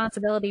our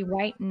responsibility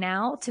right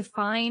now to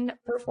find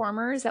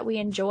performers that we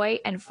enjoy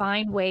and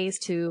find ways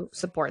to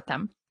support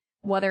them,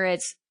 whether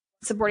it's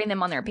supporting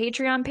them on their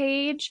Patreon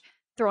page,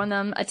 throwing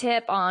them a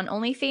tip on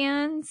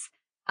OnlyFans,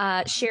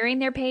 sharing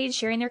their page,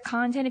 sharing their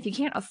content. If you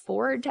can't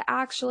afford to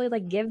actually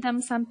like give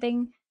them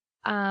something,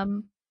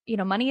 you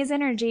know, money is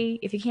energy.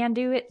 If you can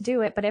do it,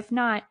 do it. But if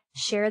not,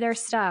 share their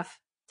stuff,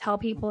 tell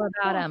people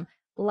about them,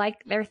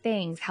 like their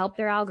things, help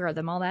their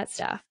algorithm, all that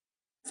stuff.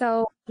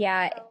 So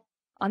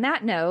on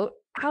that note,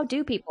 how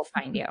do people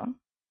find you?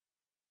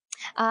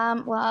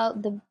 Well,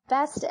 the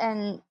best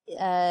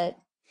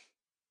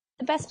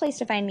place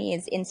to find me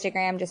is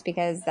Instagram, just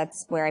because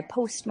that's where I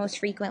post most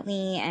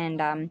frequently. And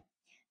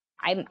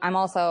I'm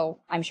also,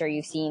 I'm sure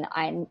you've seen,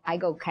 I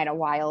go kind of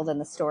wild in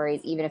the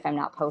stories, even if I'm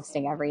not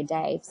posting every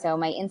day. So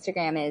my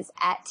Instagram is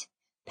at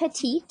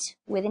petite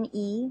with an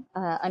E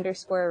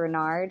 _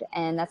 Renard.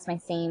 And that's my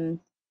same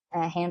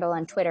handle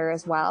on Twitter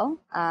as well.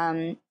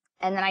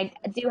 And then I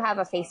do have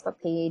a Facebook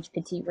page,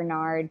 Petite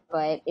Renard,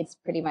 but it's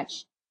pretty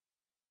much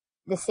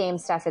the same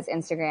stuff as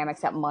Instagram,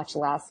 except much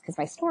less because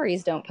my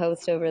stories don't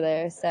post over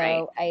there.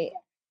 So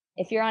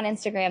if you're on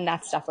Instagram,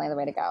 that's definitely the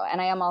way to go. And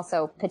I am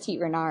also Petite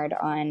Renard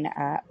on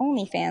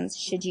OnlyFans,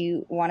 should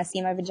you want to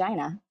see my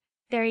vagina.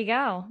 There you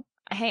go.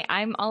 Hey,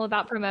 I'm all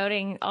about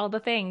promoting all the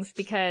things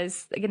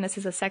because, again, this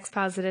is a sex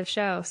positive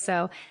show.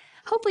 So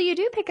hopefully you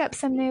do pick up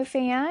some new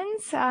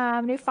fans,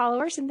 new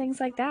followers and things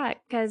like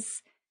that.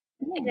 Because,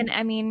 again,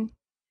 I mean,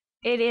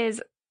 it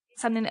is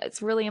something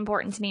that's really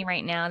important to me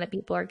right now that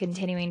people are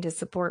continuing to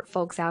support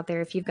folks out there.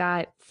 If you've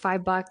got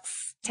 $5,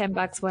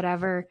 $10,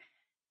 whatever,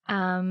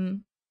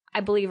 I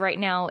believe right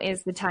now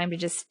is the time to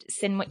just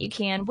send what you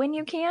can when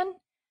you can.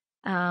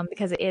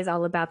 Because it is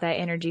all about that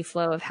energy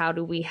flow of how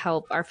do we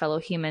help our fellow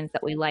humans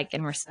that we like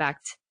and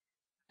respect.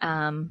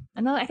 And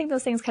I think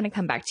those things kind of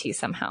come back to you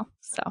somehow.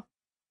 So.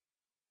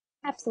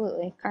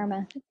 Absolutely.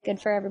 Karma.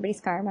 Good for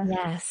everybody's karma.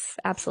 Yes,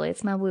 absolutely.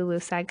 It's my woo-woo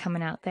side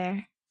coming out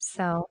there.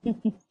 So,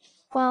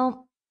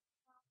 well,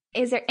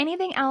 is there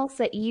anything else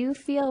that you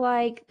feel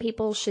like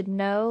people should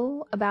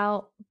know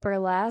about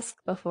burlesque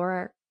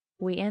before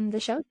we end the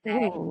show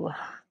today? Ooh.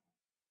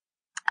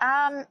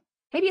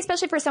 Maybe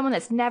especially for someone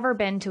that's never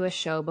been to a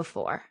show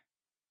before.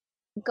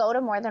 Go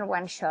to more than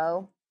one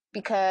show,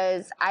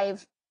 because I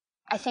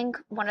think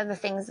one of the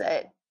things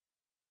that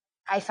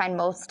I find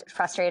most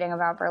frustrating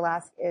about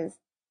burlesque is,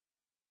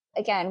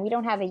 again, we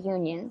don't have a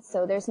union,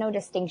 so there's no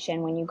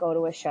distinction when you go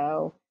to a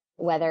show,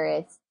 whether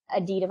it's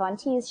a Dita Von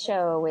Teese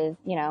show with,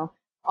 you know,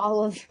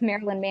 all of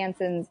Marilyn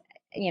Manson's,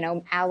 you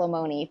know,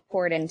 alimony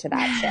poured into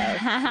that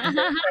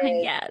show.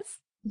 Yes.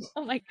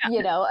 Oh my God.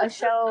 You know, a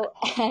show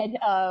at,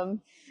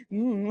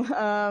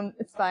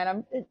 it's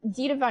fine.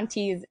 Dita Von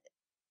Teese.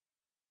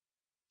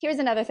 Here's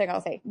another thing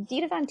I'll say.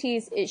 Dita Von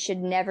Teese, it should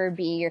never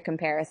be your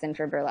comparison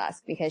for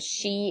burlesque, because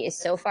she is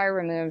so far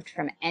removed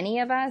from any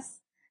of us.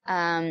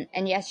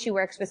 And yes, she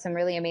works with some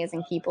really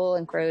amazing people,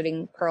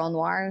 including Pearl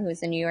Noir,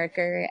 who's a New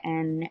Yorker,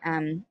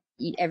 and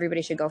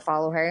everybody should go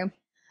follow her.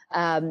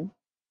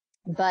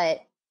 But,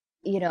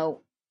 you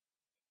know,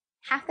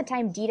 half the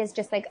time Dita's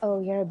just like,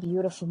 oh, you're a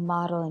beautiful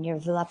model and you're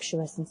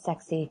voluptuous and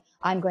sexy.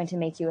 I'm going to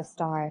make you a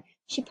star.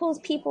 She pulls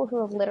people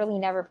who have literally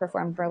never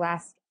performed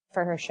burlesque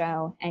for her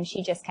show, and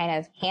she just kind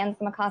of hands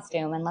them a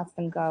costume and lets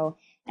them go.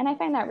 And I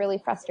find that really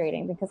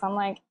frustrating, because I'm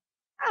like,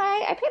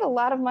 I paid a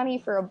lot of money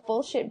for a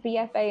bullshit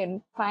BFA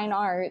in fine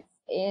arts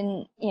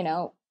in, you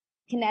know,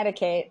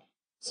 Connecticut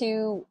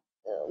to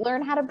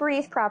learn how to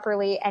breathe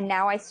properly, and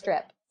now I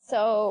strip.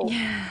 So,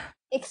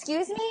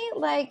 excuse me,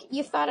 like,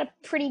 you thought a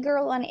pretty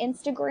girl on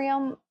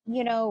Instagram,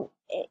 you know,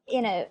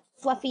 in a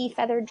fluffy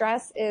feathered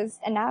dress is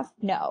enough?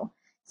 No.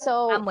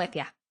 So I'm with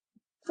ya.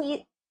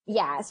 Please,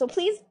 yeah. So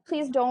please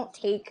don't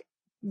take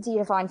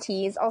Dita Von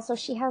Teese. Also,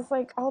 she has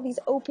like all these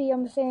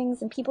opium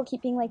things, and people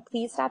keep being like,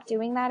 please stop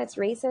doing that. It's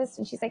racist.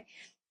 And she's like,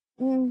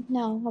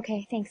 no,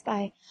 okay, thanks,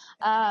 bye.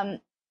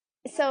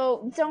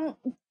 So don't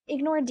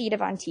ignore Dita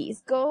Von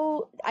Teese.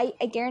 Go, I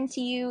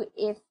guarantee you,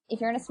 if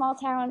you're in a small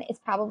town, it's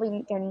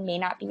probably, there may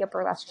not be a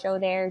burlesque show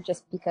there,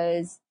 just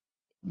because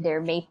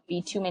there may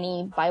be too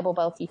many Bible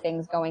Belty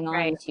things going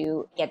on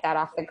to get that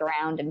off the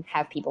ground and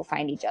have people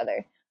find each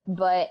other.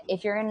 But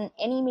if you're in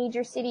any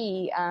major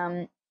city,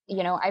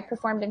 you know, I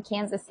performed in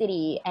Kansas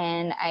City,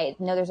 and I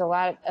know there's a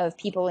lot of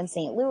people in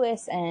St.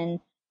 Louis and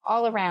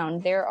all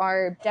around. There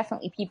are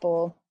definitely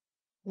people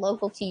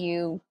local to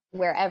you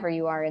wherever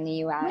you are in the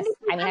U.S.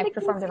 I mean, I've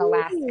performed in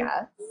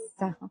Alaska.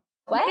 So.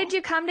 When did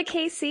you come to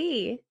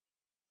KC?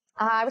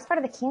 I was part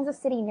of the Kansas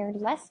City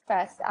Nerdlesque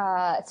Fest.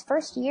 Its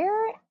first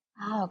year.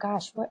 Oh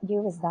gosh, what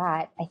year was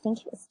that? I think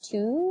it was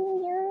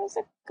 2 years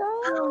ago.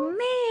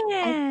 Oh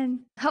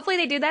man! Hopefully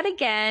they do that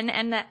again,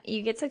 and that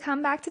you get to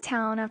come back to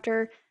town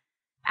after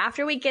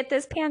we get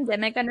this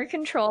pandemic under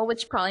control,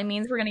 which probably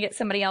means we're going to get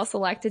somebody else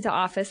elected to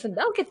office, and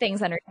they'll get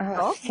things under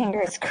control. Oh,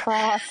 fingers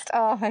crossed.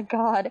 Oh my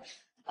God.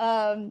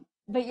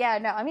 But yeah,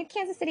 no, I mean,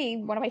 Kansas City,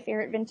 one of my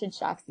favorite vintage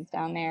shops is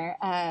down there.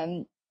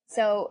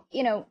 So,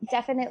 you know,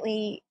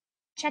 definitely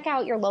check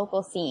out your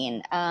local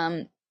scene.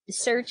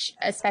 Search,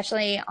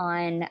 especially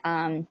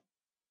on,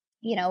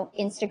 you know,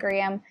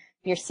 Instagram,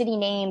 your city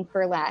name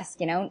burlesque,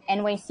 you know,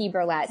 NYC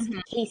burlesque,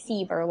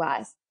 KC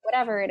burlesque,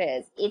 whatever it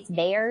is, it's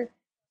there.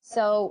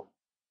 So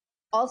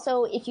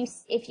also, if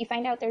you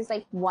find out there's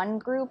like one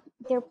group,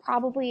 there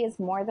probably is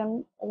more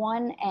than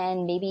one,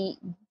 and maybe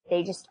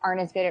they just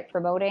aren't as good at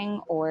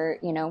promoting, or,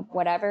 you know,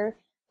 whatever.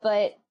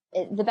 But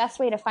the best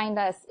way to find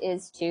us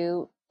is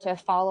to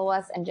follow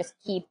us and just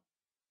keep,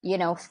 you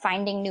know,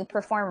 finding new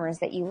performers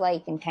that you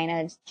like and kind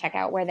of check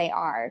out where they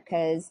are.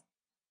 Cause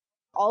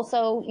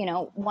also, you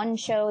know, one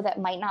show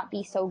that might not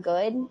be so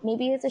good,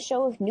 maybe it's a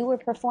show of newer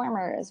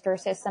performers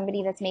versus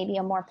somebody that's maybe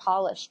a more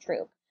polished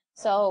troupe.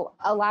 So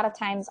a lot of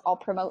times I'll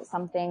promote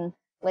something,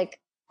 like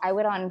I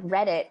went on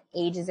Reddit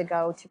ages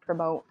ago to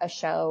promote a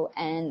show,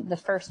 and the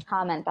first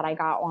comment that I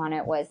got on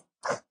it was,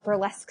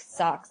 burlesque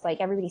sucks.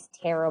 Like, everybody's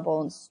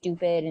terrible and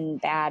stupid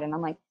and bad. And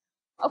I'm like,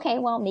 okay,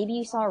 well, maybe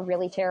you saw a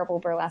really terrible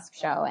burlesque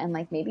show, and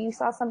like maybe you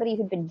saw somebody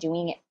who'd been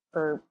doing it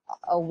for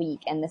a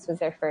week and this was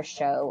their first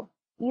show.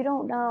 You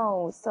don't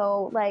know.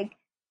 So like,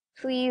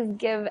 please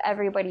give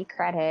everybody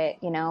credit.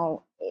 You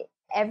know,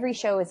 every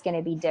show is going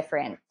to be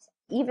different.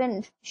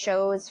 Even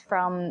shows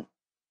from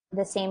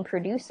the same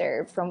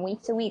producer from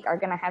week to week are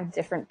going to have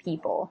different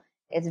people.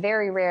 It's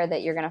very rare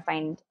that you're going to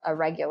find a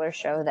regular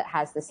show that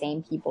has the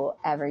same people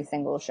every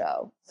single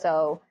show.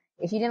 So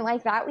if you didn't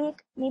like that week,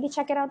 maybe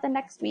check it out the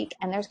next week,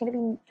 and there's going to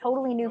be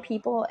totally new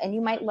people, and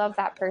you might love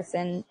that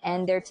person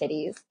and their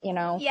titties, you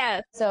know?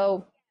 Yes.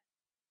 So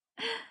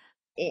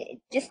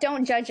just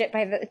don't judge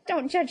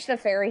the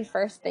very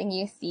first thing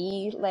you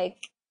see. Like,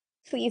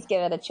 please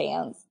give it a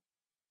chance.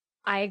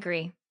 I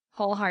agree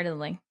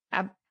wholeheartedly.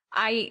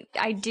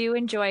 I do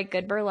enjoy a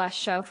good burlesque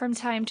show from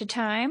time to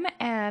time,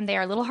 and they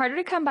are a little harder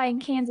to come by in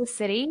Kansas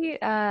City. You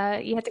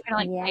have to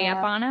kind of like pay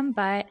up on them,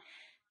 but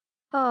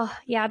oh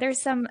yeah,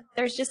 there's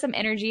just some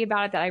energy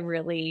about it that I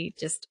really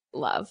just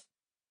love.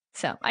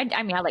 So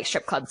I mean, I like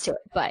strip clubs too,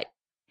 but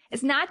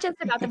it's not just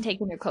about them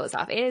taking their clothes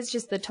off. It is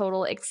just the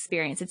total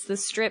experience. It's the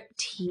strip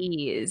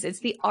tease. It's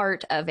the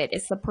art of it.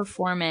 It's the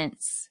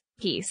performance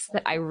piece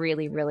that I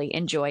really, really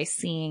enjoy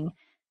seeing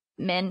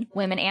men,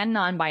 women, and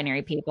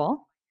non-binary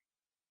people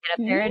get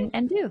up there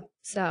and do.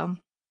 So,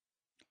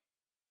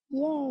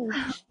 yay.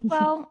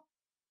 Well,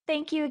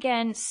 thank you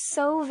again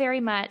so very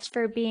much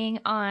for being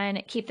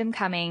on Keep Them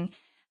Coming.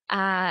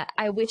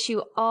 I wish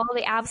you all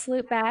the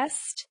absolute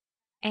best.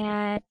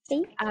 And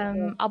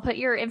I'll put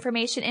your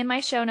information in my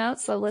show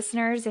notes. So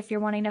listeners, if you're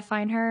wanting to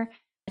find her,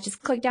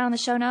 just click down the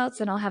show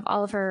notes and I'll have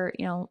all of her,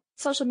 you know,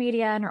 social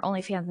media and her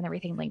OnlyFans and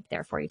everything linked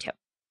there for you too.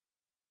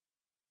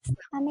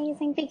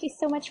 Amazing. Thank you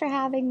so much for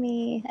having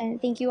me.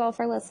 And thank you all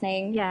for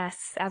listening.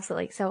 Yes,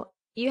 absolutely. So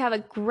you have a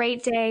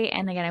great day.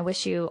 And again, I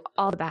wish you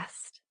all the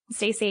best.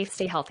 Stay safe,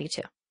 stay healthy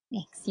too.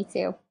 Thanks. You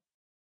too.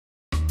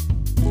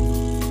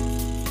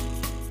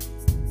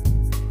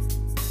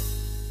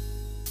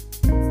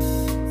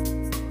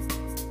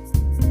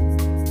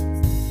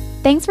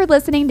 Thanks for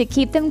listening to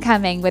Keep Them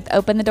Coming with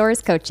Open the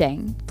Doors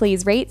Coaching.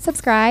 Please rate,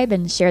 subscribe,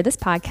 and share this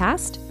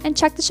podcast, and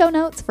check the show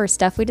notes for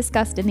stuff we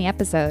discussed in the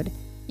episode.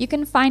 You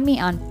can find me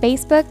on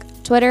Facebook,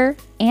 Twitter,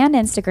 and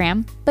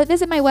Instagram, but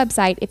visit my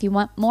website if you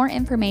want more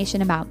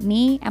information about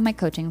me and my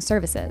coaching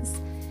services.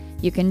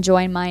 You can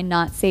join my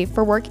Not Safe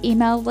for Work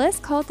email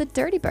list called The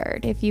Dirty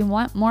Bird if you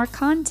want more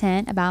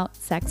content about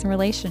sex and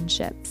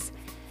relationships.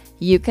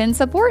 You can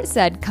support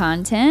said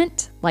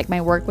content, like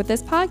my work with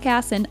this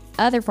podcast and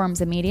other forms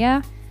of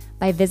media,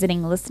 by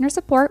visiting listener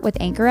support with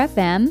Anchor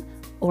FM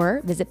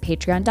or visit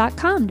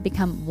patreon.com to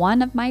become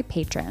one of my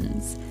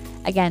patrons.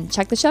 Again,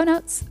 check the show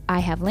notes. I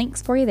have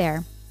links for you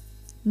there.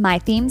 My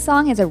theme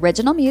song is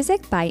original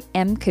music by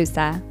M.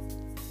 Kusa.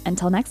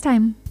 Until next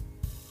time.